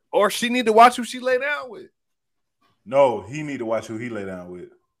 bro. Or she need to watch who she lay down with. No, he need to watch who he lay down with.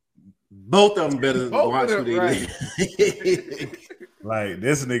 Both of them better watch who they lay. Like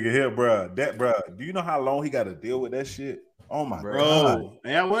this nigga here, bro. Do you know how long he got to deal with that shit? Oh my God.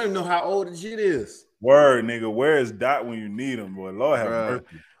 Man, I want to know how old the shit is. Word, nigga. Where is Dot when you need him, boy? Lord have mercy.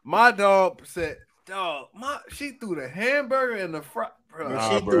 My dog said, she threw the hamburger in the front,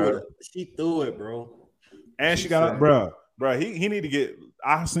 bro. She threw it, bro. And she got bro. He need to get.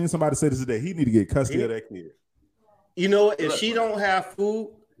 I seen somebody say this today. He need to get custody of that kid. You know, if she don't have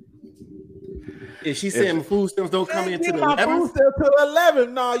food, if she saying food stamps don't come into the 11th, to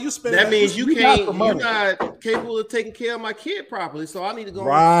 11, no, you spend. That means you're not capable of taking care of my kid properly. So I need to go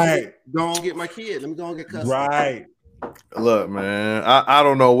go and get my kid. Let me go and get custody. Right. Look, man, I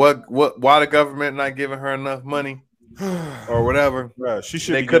don't know why the government not giving her enough money or whatever. Bro, she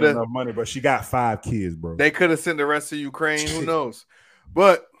should get enough money, but she got 5 kids, bro. They could have sent the rest of Ukraine. Who knows?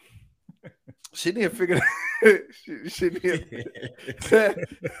 But she didn't figure. She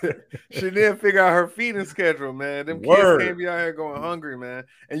didn't figure out her feeding schedule, man. Them kids can't be out here going hungry, man.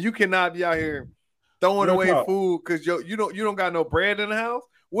 And you cannot be out here throwing away food because you don't got no bread in the house.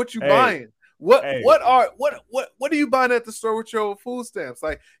 What you buying? What are you buying at the store with your food stamps?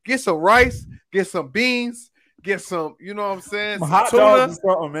 Like get some rice, get some beans, get some, you know what I'm saying? Some hot dogs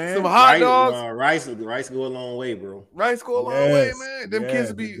or something, man. Some hot dogs. Rice go a long way, bro. Rice go a long way, man. Them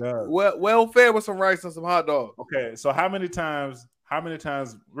kids be well fed with some rice and some hot dogs. Okay, so how many times,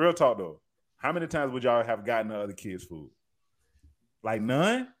 real talk though, how many times would y'all have gotten the other kids' food? Like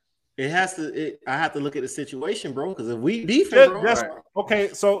none? I have to look at the situation, bro, because if we beefing, bro. Okay,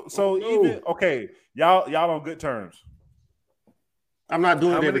 so even y'all on good terms. I'm not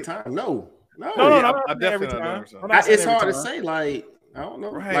doing it every time. No, I'm definitely not. It's hard to say. Like I don't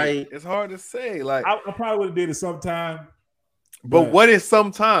know. Right. Like it's hard to say. Like I probably would have did it sometime. But what is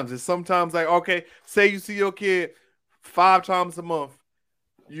sometimes? It's sometimes like okay, say you see your kid 5 times a month.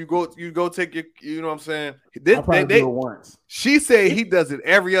 You go take your, you know what I'm saying? Do it once. She said he does it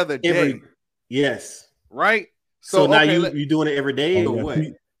every other day. Yes. Right? So now you doing it every day or what?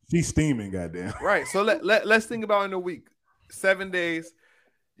 She's steaming, goddamn. Right. So let's think about in a week. 7 days.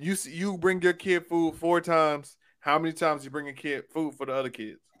 You bring your kid food 4 times. How many times you bring a kid food for the other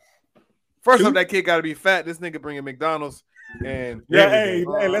kids? First off, that kid got to be fat. This nigga bringing McDonald's. And hey,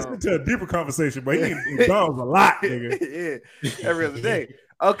 let's get to a deeper conversation. But he eats McDonald's a lot, nigga. Yeah, every other day.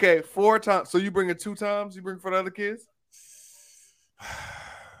 Okay, 4 times. So you bring it 2 times? You bring for the other kids?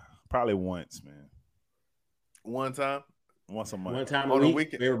 Probably once, man. 1 time? Once a month. 1 time on a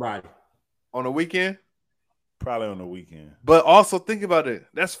weekend. Everybody. On a weekend? Probably on the weekend. But also think about it.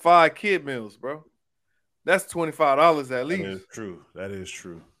 That's 5 kid meals, bro. That's $25 at least. That is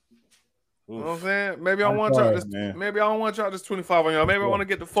true. You know what I'm saying? Maybe I want y'all just. Maybe I don't want y'all just 25 on y'all. Maybe I want to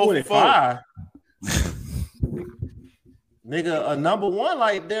get the 4 for 4. Nigga, a number one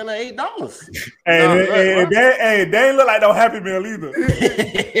like then $8. Hey, they ain't look like no Happy Meal either.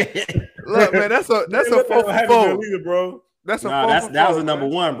 Look, man, that's a 4 for 4, either, bro. That's a 4 that for 4, was a number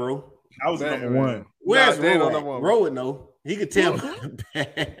one, bro. That was a number one. Where's Rowan? No, he could tell.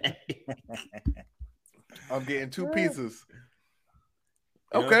 I'm getting 2 pizzas.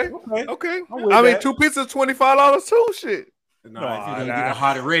 Okay. I mean, 2 pizzas, $25 too. Shit. No, if you're gonna get it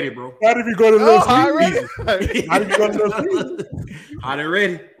hot and ready, bro. How did you go to those pizzas? How did you go to those pizzas? Hot and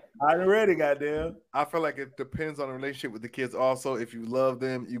ready. Hot and ready, goddamn. I feel like it depends on the relationship with the kids. Also, if you love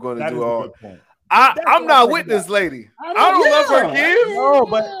them, you're gonna do all. I'm not with this lady. I don't love her kids. No,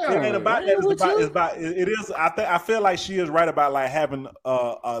 but it ain't about that. It's about it is. I feel like she is right about like having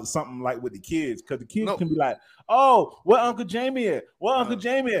something like with the kids, because the kids can be like, oh, where Uncle Jamie at? Where Uncle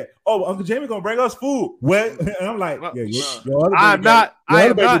Jamie at? Oh, Uncle Jamie gonna bring us food. What? And I'm like, yeah, your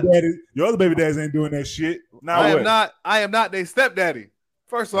other baby daddies ain't doing that shit. I am not their stepdaddy.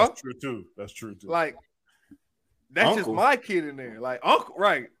 First off, that's true too. Like, that's Uncle. Just my kid in there. Like, Uncle,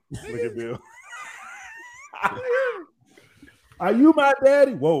 right? Look at Bill. Are you my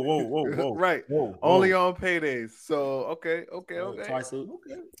daddy? Whoa. Right. Whoa. Only on paydays. So okay.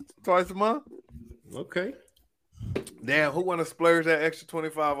 Twice a month. Okay. Damn, who want to splurge that extra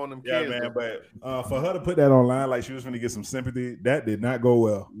 25 on them kids? Yeah, man, but for her to put that online like she was going to get some sympathy, that did not go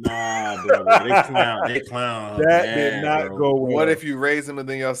well. Nah, bro, they clown. That did not go well. What if you raise them and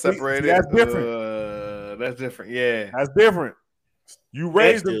then y'all separate it? That's different. That's different. Yeah, that's different. You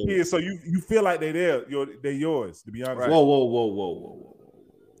raise them kids, so you feel like they're yours. To be honest. Right. Whoa.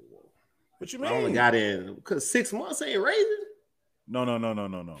 What you mean? I only got in because 6 months ain't raising. No.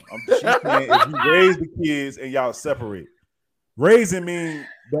 She's saying if you raise the kids and y'all separate, raising means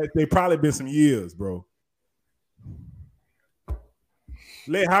that they probably been some years, bro.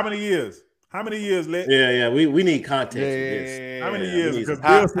 How many years? Yeah. We need context. Yeah. How many years? Because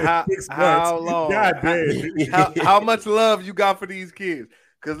Bill said 6 months. How long? God damn. How much love you got for these kids?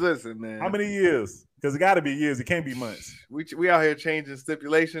 Because listen, man. How many years? Because it got to be years. It can't be months. We out here changing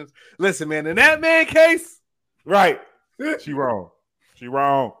stipulations. Listen, man. In that man case, right? She wrong.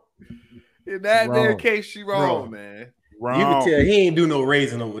 In that man case, she wrong, man. Wrong. You can tell he ain't do no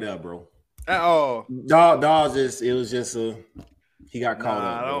raising over there, bro. At all. Dog it was just he got caught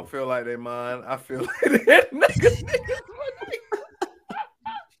up. I don't feel like they mind. I feel like they're niggas.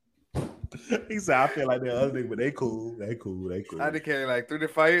 He said, I feel like they're other niggas, but they cool. I decay like 3 to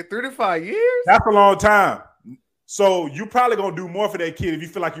 5 years. 3 to 5 years? That's a long time. So you probably gonna do more for that kid if you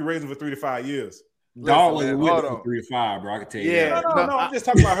feel like you're raising for 3 to 5 years. Dog wasn't with us for 3 to 5, bro. I can tell you. Yeah, no. I'm just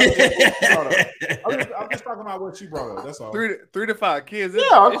talking about her. I'm just talking about what she brought up. That's all. 3 to 5 kids.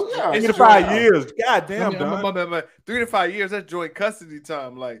 Yeah. 3 to 5 years. God damn, dog. 3 to 5 years. That's joint custody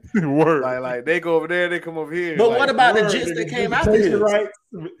time. Like, word. Like they go over there, they come over here. But like, what about the jits that came after his? Rights?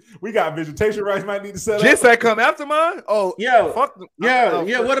 We got visitation rights. Might need to set up. Jits that come after mine. Oh, fuck them.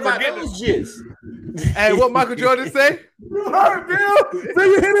 Yeah. What about those jits? Hey, what Michael Jordan say? You heard, Bill. So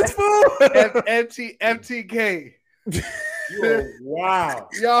you hit his fool. FTK. Wow.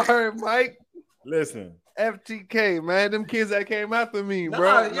 Y'all heard Mike? Listen. FTK, man. Them kids that came after me,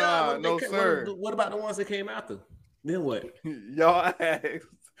 bro. No, sir. What about the ones that came after? Then what? Y'all asked,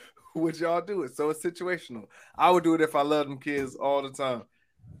 would y'all do it? So it's situational. I would do it if I love them kids all the time.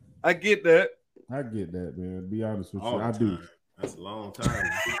 I get that. Man. Be honest with you. I do. That's a long time.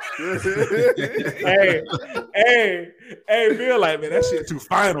 hey, Bill, like, man, that shit too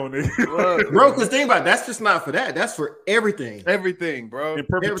fine on it. Bro, because think about it, that's just not for that. That's for everything. Everything, bro. In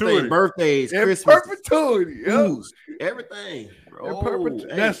perpetuity. Everything, birthdays, in Christmas. Perpetuity. Foods, everything. Bro.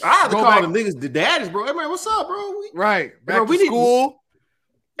 I have to call the niggas the daddies, bro. Hey, man, what's up, bro? Back to school.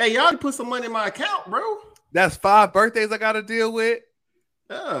 Hey, y'all put some money in my account, bro. That's 5 birthdays I got to deal with.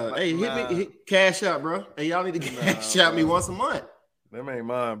 Hey, hit me, cash out, bro. Hey, y'all need to cash out me once a month. Them ain't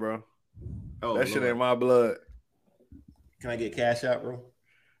mine, bro. Oh, that shit ain't my blood. Can I get cash out, bro?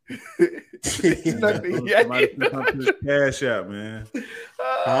 Cash out, man.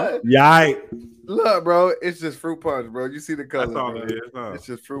 Look, bro, it's just fruit punch, bro. You see the color, bro. It's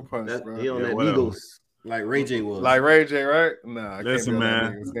just fruit punch, bro. He on that Eagles, like Ray J was. Like Ray J, right? Nah, listen,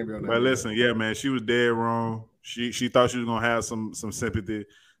 man. But listen, yeah, man, she was dead wrong. She thought she was gonna have some sympathy.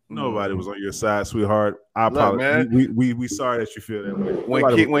 Nobody was on your side, sweetheart. I apologize. We sorry that you feel that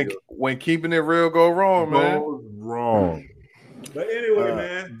way. When keeping it real go wrong, man. Wrong. But anyway,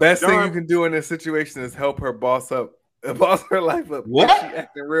 man. Best thing you can do in this situation is help her boss her life up. What? She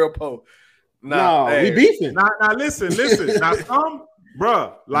acting real po. We beefing. Now listen. Now some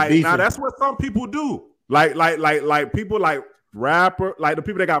bruh, like now that's what some people do. Like people like rapper, like the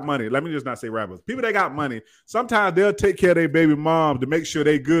people that got money. Let me just not say rappers. People that got money. Sometimes they'll take care of their baby mom to make sure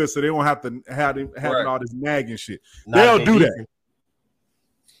they good, so they don't have to have all this nagging shit. They'll do that.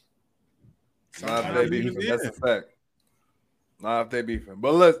 Not if they beefing. That's a fact. Not if they beefing.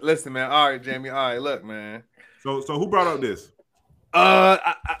 But listen, man. All right, Jamie. All right, look, man. So who brought up this?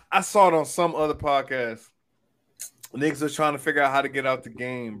 I saw it on some other podcast. Niggas was trying to figure out how to get out the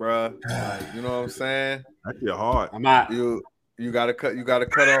game, bro. Like, you know what I'm saying? That's your hard. I'm out. You gotta cut off.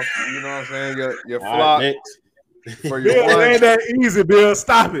 You know what I'm saying? Your flop. For your Bill, ain't that easy, Bill.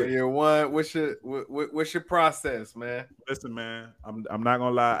 Stop it. Your one. What's your process, man? Listen, man. I'm not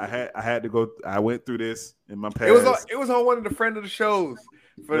gonna lie. I had to go. I went through this in my past. It was on one of the friend of the shows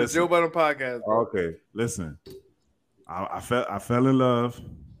for the Joe Budden podcast. Bro. Okay, listen. I fell in love,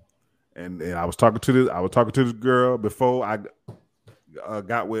 and I was talking to this girl before I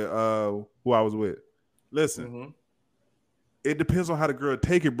got with who I was with. Listen, it depends on how the girl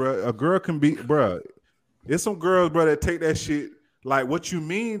take it, bro. A girl can be, bro. There's some girls, bro, that take that shit like what you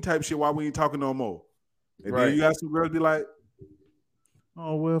mean type shit. Why we ain't talking no more? And then you got some girls be like,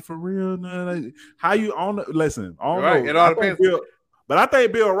 oh well, for real, nah, how you on? Listen, I don't know. It all depends. But I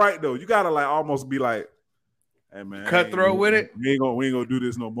think Bill right though. You gotta like almost be like, hey man, cutthroat with it. We ain't gonna do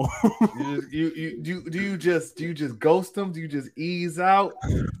this no more. Do you just ghost them? Do you just ease out?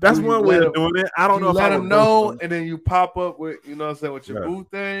 That's one way of doing it. I don't know if let them know, and then you pop up with what I'm saying, with your boo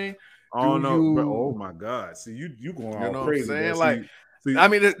thing. Oh no! Oh my God! See you going all crazy. What I'm saying? See, I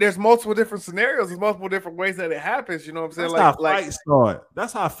mean, there's multiple different scenarios. There's multiple different ways that it happens. You know what I'm saying? That's how fight start.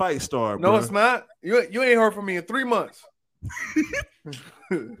 That's how fight start. No, it's not. You ain't heard from me in 3 months.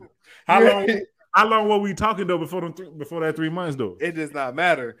 How long were we talking though before that 3 months though? It does not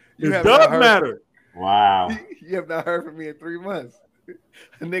matter. It does matter. Wow. You have not heard from me in 3 months.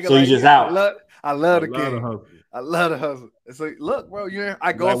 A nigga so you just out. I love the game. I love the hustle. It's like, look, bro,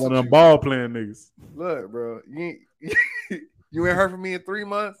 I go like one of them ball playing niggas. Look, bro, you ain't heard from me in 3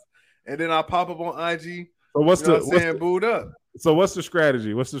 months, and then I pop up on IG. So what's booed up? So what's the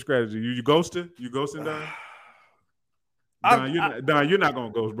strategy? What's the strategy? You ghosting? You ghosting Don? Don, you're not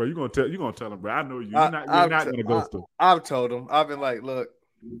gonna ghost, bro. You're gonna tell him, bro. I know you. You're not gonna ghost him. I've told him. I've been like, look.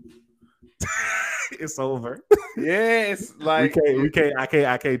 It's over. Yeah, it's like we can't. I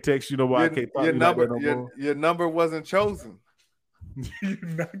can't text you no more. I can't talk your number. Like no more. Your number wasn't chosen. You're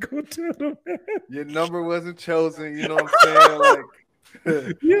not gonna tell them. Your number wasn't chosen. You know what I'm saying?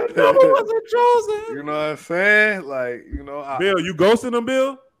 Like your number wasn't chosen. You know what I'm saying? Like Bill, you ghosting them,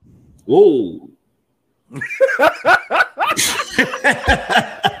 Bill? Whoa.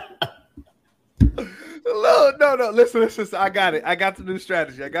 No. Listen. I got it. I got the new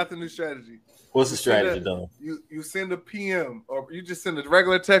strategy. What's the strategy, though? You send a PM or you just send a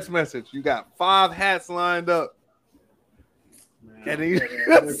regular text message. You got 5 hats lined up. Man, and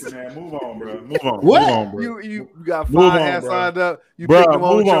then move on, bro. Move on. What? Move on, bro. You got 5 hats lined up. You pick them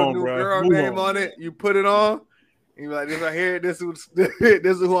on with your new girl name on it. You put it on. And you're like, this right here. This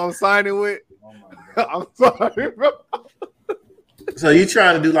is who I'm signing with. Oh my God. I'm sorry, bro. So you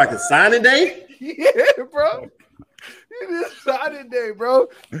trying to do like a signing day? Yeah, bro. It is signing day, bro.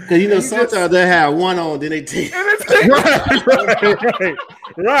 Because sometimes they have one on, then they take.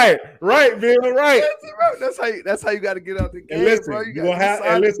 Right, Bill, right. That's how you got to get out the game, and listen, bro.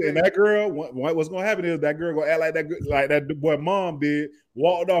 And that girl, what's gonna happen is that girl gonna act like that boy mom did.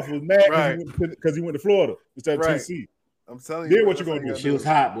 Walked off, was mad because he went to Florida instead of Tennessee. I'm telling you. Then what you gonna do? She was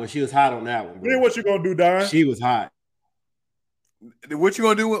hot, boy. She was hot on that one. Bro. Then what you gonna do, Don? She was hot. What you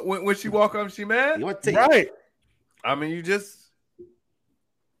gonna do when she walk up? She mad? Right. I mean, you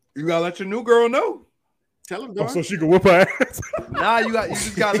gotta let your new girl know. Tell him, so she can whip her ass. Nah, you gotta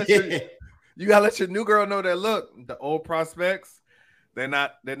let your new girl know that look, the old prospects, they're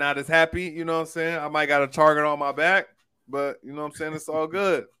not as happy. You know what I'm saying? I might got a target on my back, but you know what I'm saying? It's all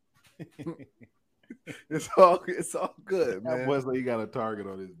good. It's all good, man. That boy's like, you got a target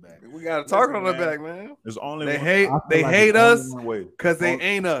on his back. We got a target on the back, man. There's only they hate us because they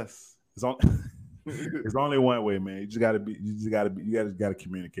ain't us. It's only one way, man. You just gotta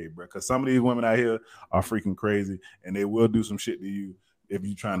communicate, bro. Because some of these women out here are freaking crazy, and they will do some shit to you if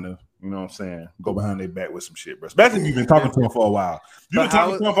you're trying to, you know what I'm saying, go behind their back with some shit, bro. Especially if you've been talking to them for a while. You've been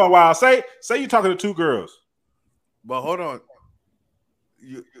talking to them for a while. Say you're talking to 2 girls. But hold on.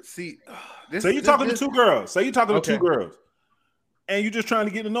 You see, say you're talking to 2 girls. Say you're talking to 2 girls, and you're just trying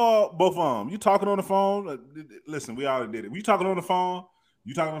to get to know both of them. You talking on the phone. Listen, we already did it. You talking on the phone.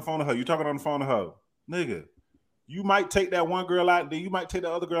 You talking on the phone to her. You talking on the phone to her, nigga. You might take that one girl out, then you might take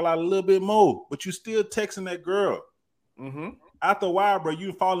the other girl out a little bit more, but you still texting that girl. Mm-hmm. After a while, bro,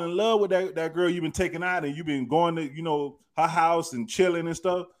 you fall in love with that girl you've been taking out, and you've been going to her house and chilling and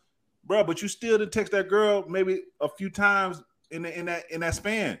stuff, bro. But you still didn't text that girl maybe a few times in that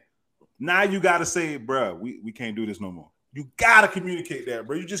span. Now you gotta say, bro, we can't do this no more. You gotta communicate that,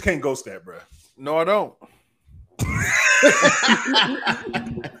 bro. You just can't ghost that, bro. No, I don't.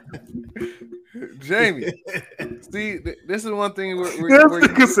 Jamie, see, this is one thing where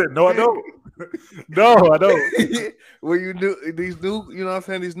you said, no, I don't. No, I don't. Where you do these new, you know what I'm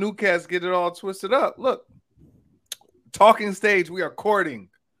saying, these new cats get it all twisted up. Look, talking stage, we are courting.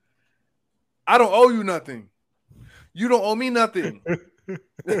 I don't owe you nothing. You don't owe me nothing. You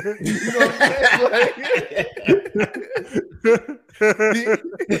know what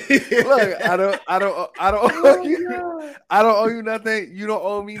Look, I don't owe you. I don't owe you nothing. You don't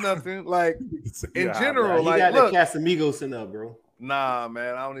owe me nothing. Like in general, like you got the Casamigos in there, bro. Nah,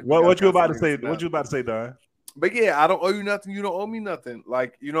 man. I don't even. What you about to say? What you about to say, Don? But yeah, I don't owe you nothing. You don't owe me nothing.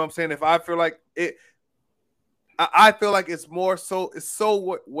 Like, you know what I'm saying? If I feel like it, I feel like it's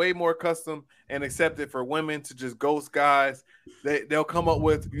way more custom and accepted for women to just ghost guys. They'll come up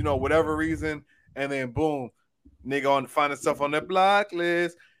with, you know, whatever reason, and then boom, nigga on finding stuff on their block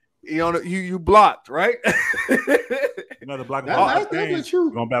list. You blocked, right? You know, the blocking for a lot of things.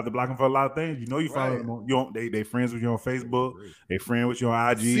 You're gonna have to block them for a lot of things. You know, you follow them. They friends with you on Facebook. They friends with you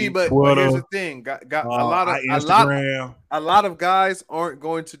on IG. See, but Twitter, here's the thing: Instagram. A lot of guys aren't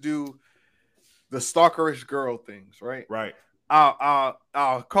going to do the stalkerish girl things, right? Right.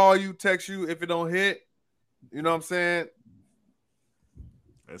 I'll call you, text you if it don't hit. You know what I'm saying?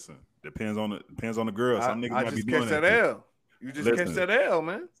 Listen, depends on the girl. Some niggas might be doing that. L. You just catch that L,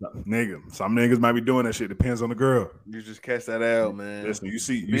 man. Some niggas might be doing that shit. Depends on the girl. You just catch that L, man. Listen, you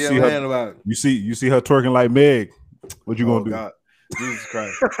see her twerking like Meg. What you gonna do? God. Jesus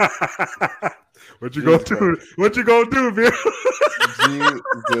Christ. What you gonna do? What you gonna do, Bill? Jesus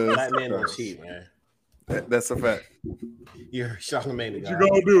Black man don't cheat, man. That's a fact. You're Charlamagne the God.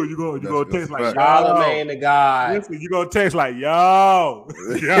 What you gonna do? You gonna text like Charlamagne the God. Listen, you gonna text like yo,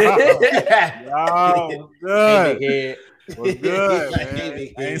 good. Hey, what's good, man?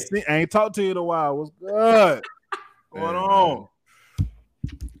 I ain't talked to you in a while. What's good? What's going on?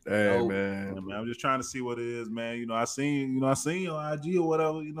 Hey, man, I'm just trying to see what it is, man. You know, I seen you on IG or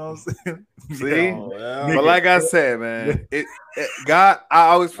whatever. You know what I'm saying? See, but like I said, man, God, I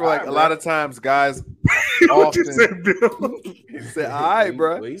always feel like a lot of times guys often say, "All right,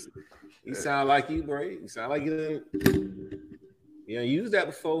 bro." You sound like you, bro. You sound like you didn't use that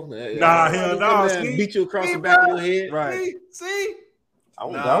before. Nah, hell no. Beat you across the back of your head. Right. See?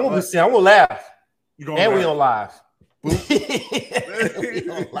 I'm gonna laugh. We on live.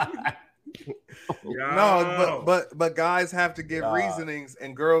 No, but guys have to give reasonings,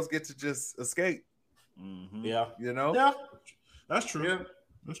 and girls get to just escape. Mm-hmm. Yeah, you know. Yeah, that's true. Yeah.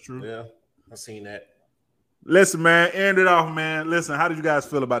 That's true. Yeah, I've seen that. Listen, man, end it off, man. Listen, how did you guys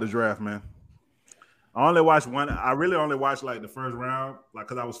feel about the draft, man? I only watched one. I really only watched like the first round, like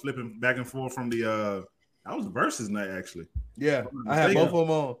because I was flipping back and forth from the. That was versus night actually. Yeah, I had both of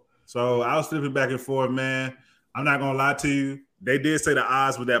them on. So I was flipping back and forth, man. I'm not gonna lie to you. They did say the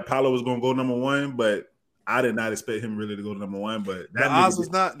odds were that Paulo was gonna go number one, but I did not expect him really to go number one. But the odds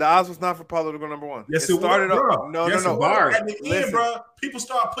was not for Paulo to go number one. Yes, it started up. No. At the end, bro, people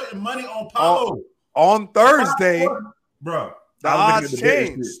start putting money on Paulo on Thursday, bro. The odds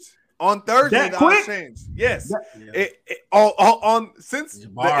changed. On Thursday, the odds changed. Yes, since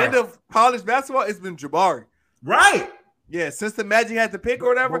Jabari. The end of college basketball, it's been Jabari. Right. Yeah, since the Magic had to pick or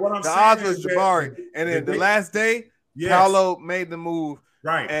whatever, the odds was Jabari. And then the last day, Paulo made the move.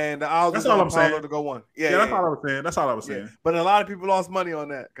 Right. And the odds was on Paulo to go one. Yeah, that's all I was saying. That's all I was saying. But a lot of people lost money on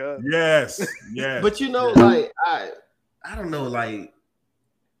that. Yes. But you know, like, I don't know, like,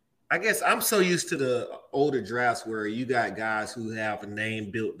 I guess I'm so used to the older drafts where you got guys who have a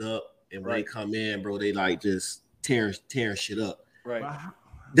name built up, and when they come in, bro, they like just tearing shit up. Right.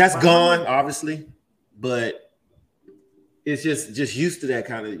 That's gone, obviously, but it's just used to that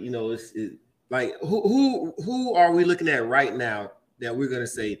kind of, you know, it's like who are we looking at right now that we're gonna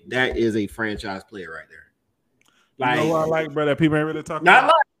say that is a franchise player right there? Like, you know what I like, bro, that people ain't really talking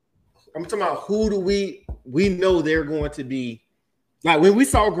about? I'm talking about who do we know they're going to be. Like when we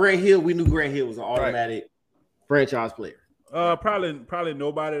saw Grant Hill, we knew Grant Hill was an automatic franchise player. Probably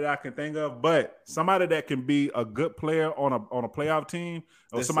nobody that I can think of, but somebody that can be a good player on a playoff team,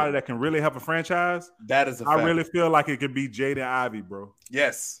 or somebody that can really help a franchise. That is a fact. I really feel like it could be Jaden Ivey, bro.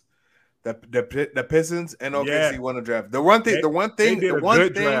 Yes, the Pistons and OKC won a draft. The one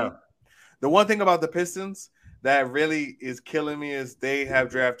thing about the Pistons that really is killing me is they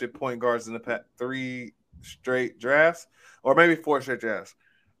have drafted point guards in the past 3 straight drafts, or maybe 4 straight drafts.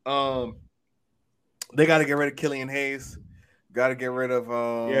 They got to get rid of Killian Hayes. Got to get rid of.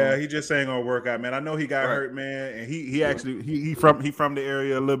 He just ain't gonna work out, man. I know he got hurt, man, and he actually he from the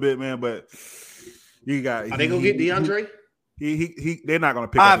area a little bit, man. But he got. Are they gonna get DeAndre? They're not gonna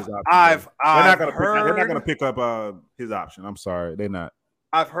pick up his option. They're not gonna pick up his option. I'm sorry, they're not.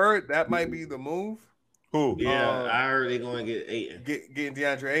 I've heard that might be the move. Who? Yeah, I heard they're going to get Ayton. Getting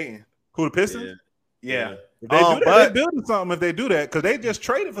DeAndre Ayton. Who, the Pistons? Yeah. If they do that, they're building something if they do that, because they just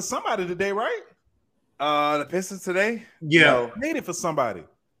traded for somebody today, right? The Pistons today? Yeah. Needed for somebody.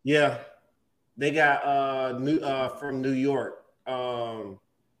 Yeah. They got from New York, Noel.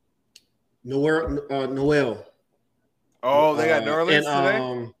 Oh, they got New Orleans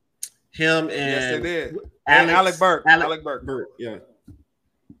today. Him and yes, they did. Alec Burke. Alec Burke. Yeah.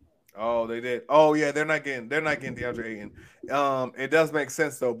 Oh, they did. Oh, yeah. They're not getting DeAndre Ayton. It does make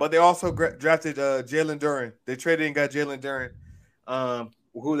sense though. But they also drafted Jalen Duren. They traded and got Jalen Duren,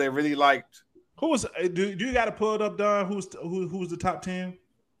 who they really liked. Who was? Do you got to pull it up, Don? Who's the top 10?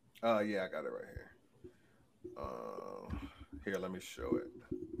 Yeah, I got it right here. Here, let me show it.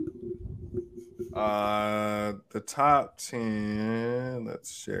 The top 10.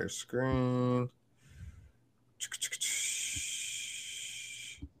 Let's share screen.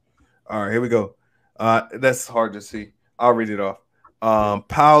 All right, here we go. That's hard to see. I'll read it off.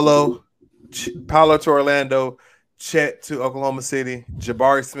 Paolo to Orlando, Chet to Oklahoma City,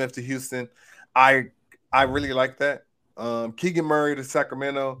 Jabari Smith to Houston. I really like that. Keegan Murray to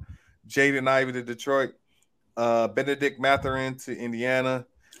Sacramento, Jaden Ivey to Detroit, Benedict Mathurin to Indiana.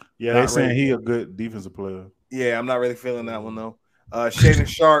 Yeah, they're saying he a good defensive player. Yeah, I'm not really feeling that one though. Shaden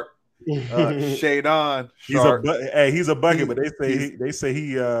Sharp, Shadon Sharp. He's a bucket, but they say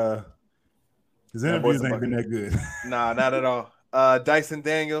he his interviews ain't been that good. Nah, not at all. Dyson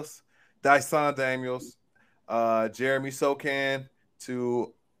Daniels, Jeremy Sokan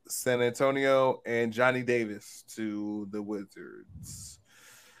to San Antonio, and Johnny Davis to the Wizards.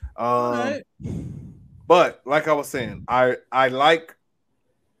 But like I was saying, I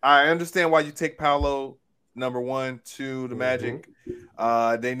understand why you take Paolo number 1 to the Magic.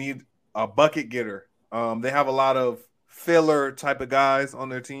 They need a bucket getter. They have a lot of filler type of guys on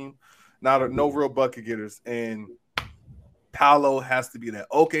their team, no real bucket getters, and Paolo has to be that.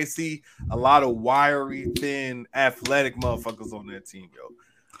 OKC, a lot of wiry, thin, athletic motherfuckers on their team, yo.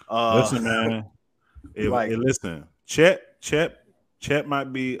 Listen, man. Listen, Chet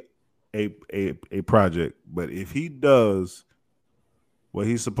might be a project, but if he does what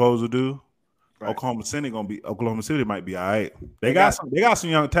he's supposed to do, right, Oklahoma City might be all right. They got some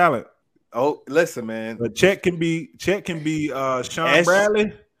young talent. Oh, listen, man. But Chet can be Sean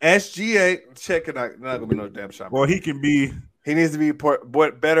Bradley. SGA, Chet not gonna be no damn shot. Or he can be. He needs to be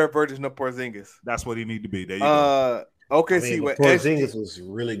better version of Porzingis. That's what he need to be. There you go. Okay, Porzingis was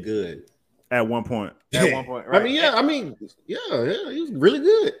really good at one point. At one point, right? He was really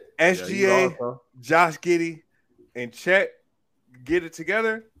good. SGA, Josh Giddey, and Chet get it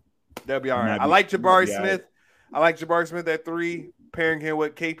together. That'll be all right. I like Jabari Smith. I like Jabari Smith at 3, pairing him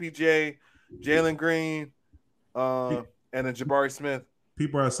with KPJ, Jalen Green, and then Jabari Smith.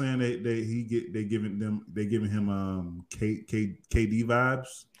 People are saying they giving him KD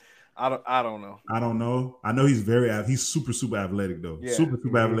vibes. I don't know. I don't know. I know he's he's super athletic though. Yeah. Super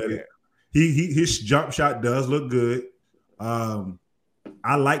athletic. Yeah. His jump shot does look good.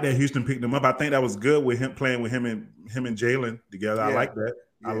 I like that Houston picked him up. I think that was good with him playing with him and Jalen together. Yeah. I like that.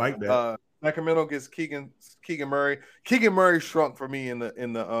 Yeah. I like that. Sacramento gets Keegan Murray. Keegan Murray shrunk for me in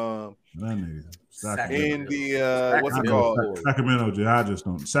the what's it called? Sacramento. I just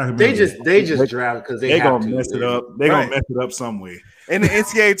don't. Sacramento. They just draft because they gonna mess it up. They gonna mess it up some way. In the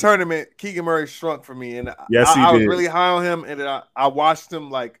NCAA tournament, Keegan Murray shrunk for me, and I was really high on him, and then I watched him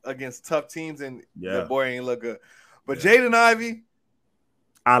like against tough teams, and the boy ain't look good. But Jaden Ivey,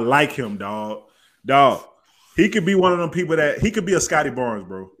 I like him, dog. He could be one of them people he could be a Scotty Barnes,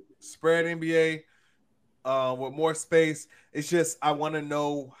 bro. Spread NBA with more space. It's just I want to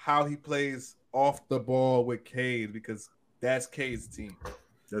know how he plays off the ball with Cade, because that's Cade's team.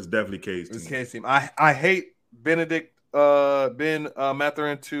 That's definitely Cade's team. It's Cade's team. I hate Benedict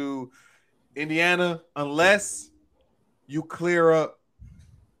Mathurin to Indiana unless you clear up.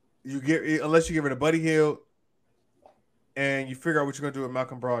 Unless you give it a Buddy Hield and you figure out what you're gonna do with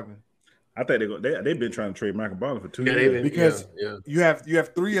Malcolm Brogdon. I think they've been trying to trade Malcolm Brogdon for 2 years because you have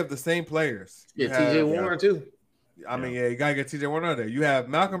 3 of the same players. Yeah, TJ Warren too. I mean, you gotta get TJ Warren out there. You have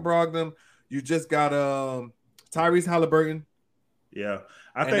Malcolm Brogdon. You just got Tyrese Halliburton. Yeah,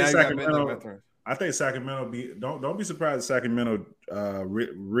 I think Sacramento don't be surprised if Sacramento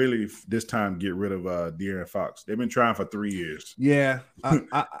really this time get rid of De'Aaron Fox. They've been trying for 3 years. Yeah,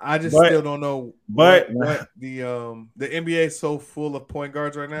 I just still don't know. What the NBA is so full of point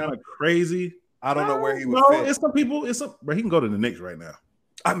guards right now. Crazy. I don't know where he would fit. It's some people. But he can go to the Knicks right now.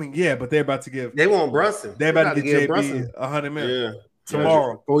 I mean, yeah, but they're about to give. They want Brunson. They're about to give JB $100 million. Yeah.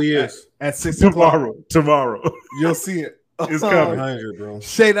 Tomorrow. 4 years. At 6 o'clock. Tomorrow. You'll see it. It's coming. 100, bro.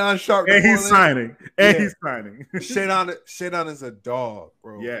 Shadon Sharp. And he's signing. He's signing. Shadon is a dog,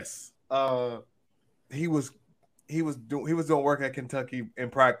 bro. Yes. He was doing work at Kentucky in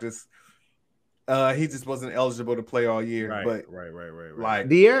practice. He just wasn't eligible to play all year. Right, but right. Like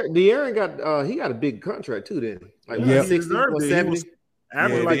De'Aaron got he got a big contract too. Then like 160, 170.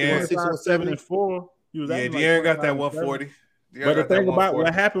 Average like 174. De'Aaron got that 140. But the thing about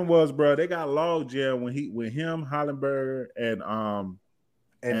what happened was, bro, they got logjam when him, Hollenberger, and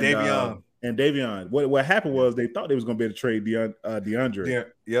Davion. And Davion. What happened was they thought they was gonna be able to trade DeAndre.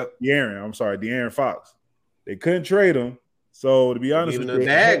 De'Aaron Fox. They couldn't trade him. So to be honest with you,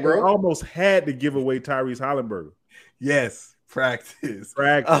 they almost had to give away Tyrese Hollenberger. Yes, practice.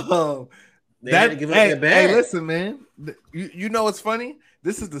 They had to give up their bag. Hey, listen, man. You know what's funny?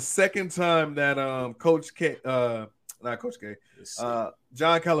 This is the second time that Coach K, not Coach K,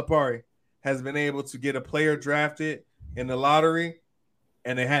 John Calipari has been able to get a player drafted in the lottery,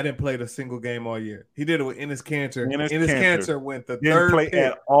 and they hadn't played a single game all year. He did it with Enes Kanter. Enes Kanter went the third pick.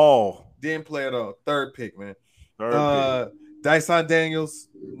 Didn't play at all. Third pick, man. Dyson Daniels,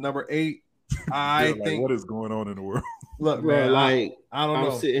 number 8. I think what is going on in the world? Look, bro, man, like I don't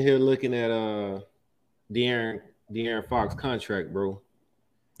know. I'm sitting here looking at De'Aaron Fox contract, bro.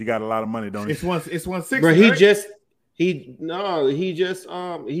 He got a lot of money, don't he? It's 160. Bro, he just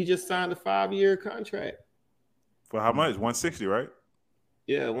signed a 5-year contract. For how much? 160, right?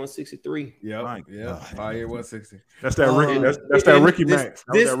 Yeah, 163. Yeah, 5-year 160. That's that Ricky. That's that Ricky Max.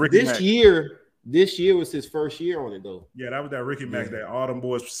 This year was his first year on it, though. Yeah, that was that Ricky Max that all them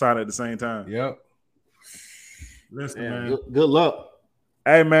boys signed at the same time. Yep. Listen, man. Good luck.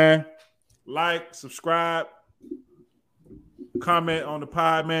 Hey, man. Like, subscribe, comment on the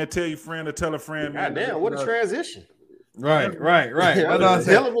pod, man. Tell your friend or tell a friend, man. God damn, what a transition. Right. My dog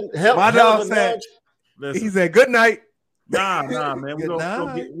said, he said, good night. Nah, man. We're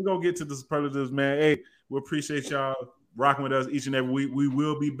gonna get to the superlatives, man. Hey, we appreciate y'all rocking with us each and every week. We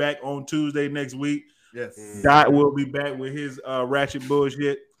will be back on Tuesday next week. Yes. Dot will be back with his ratchet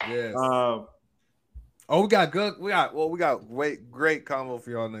bullshit. Yes. We got great combo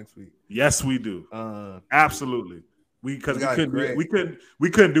for y'all next week. Yes, we do. Absolutely. We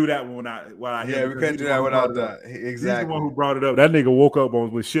couldn't do that when I we couldn't do that without that. Exactly. He's the one who brought it up. That nigga woke up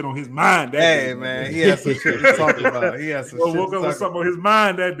with shit on his mind that day. Man, he has some shit to talk about. He has some shit woke up with something on his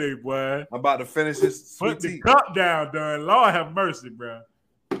mind that day, boy. I'm about to finish this. Put the cup down, done. Lord have mercy, bro.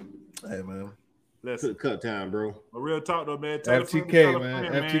 Hey, man. Listen, cut time, bro. A real talk though, man. FTK, man.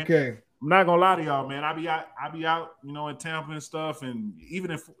 FTK. I'm not gonna lie to y'all, man. I be out, in Tampa and stuff, and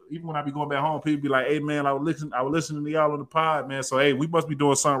even when I be going back home, people be like, "Hey, man, I was listening to y'all on the pod, man." So, hey, we must be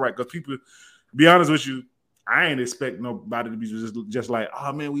doing something right, because people, to be honest with you, I ain't expect nobody to be just like,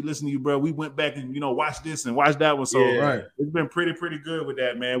 "Oh, man, we listen to you, bro. We went back and watch this and watch that one." So, It's been pretty good with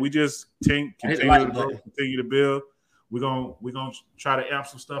that, man. We just continue to build. We're gonna try to amp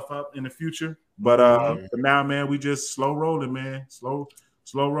some stuff up in the future, but for now, man, we just slow rolling, man.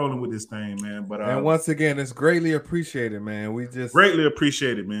 Slow rolling with this thing, man. But and once again, it's greatly appreciated, man. We just greatly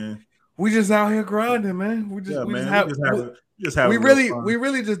appreciate it, man. We just out here grinding, man. We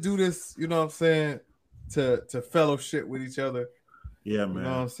really just do this, you know what I'm saying, to fellowship with each other. Yeah, man. You know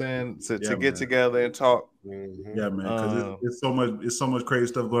what I'm saying? To get together and talk. Yeah, man. Because it's so much crazy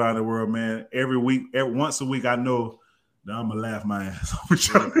stuff going on in the world, man. Once a week, I know that I'm gonna laugh my ass off.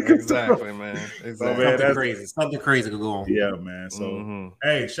 Exactly, man. Exactly. So, man, something crazy could go on. Yeah, man. So,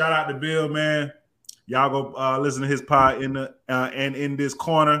 hey, shout out to Bill, man. Y'all go listen to his pod and in this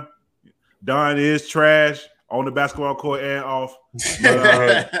corner. Don is trash on the basketball court and off.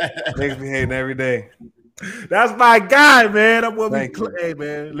 But, makes me hating every day. That's my guy, man. I'm gonna be Clay,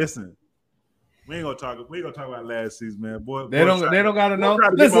 man. Listen. We ain't gonna talk about last season, man. Boy, they don't gotta know.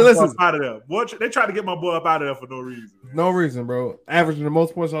 Listen. Out of there. Boy, they tried to get my boy up out of there for no reason. Man. No reason, bro. Averaging the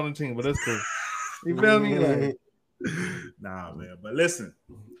most points on the team, but that's cool. You feel me? Like, nah, man. But listen,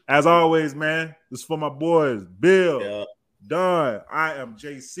 as always, man, this is for my boys, Bill, Don. I am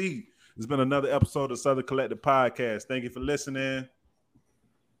JC. It's been another episode of Southern Collective Podcast. Thank you for listening.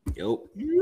 Yo.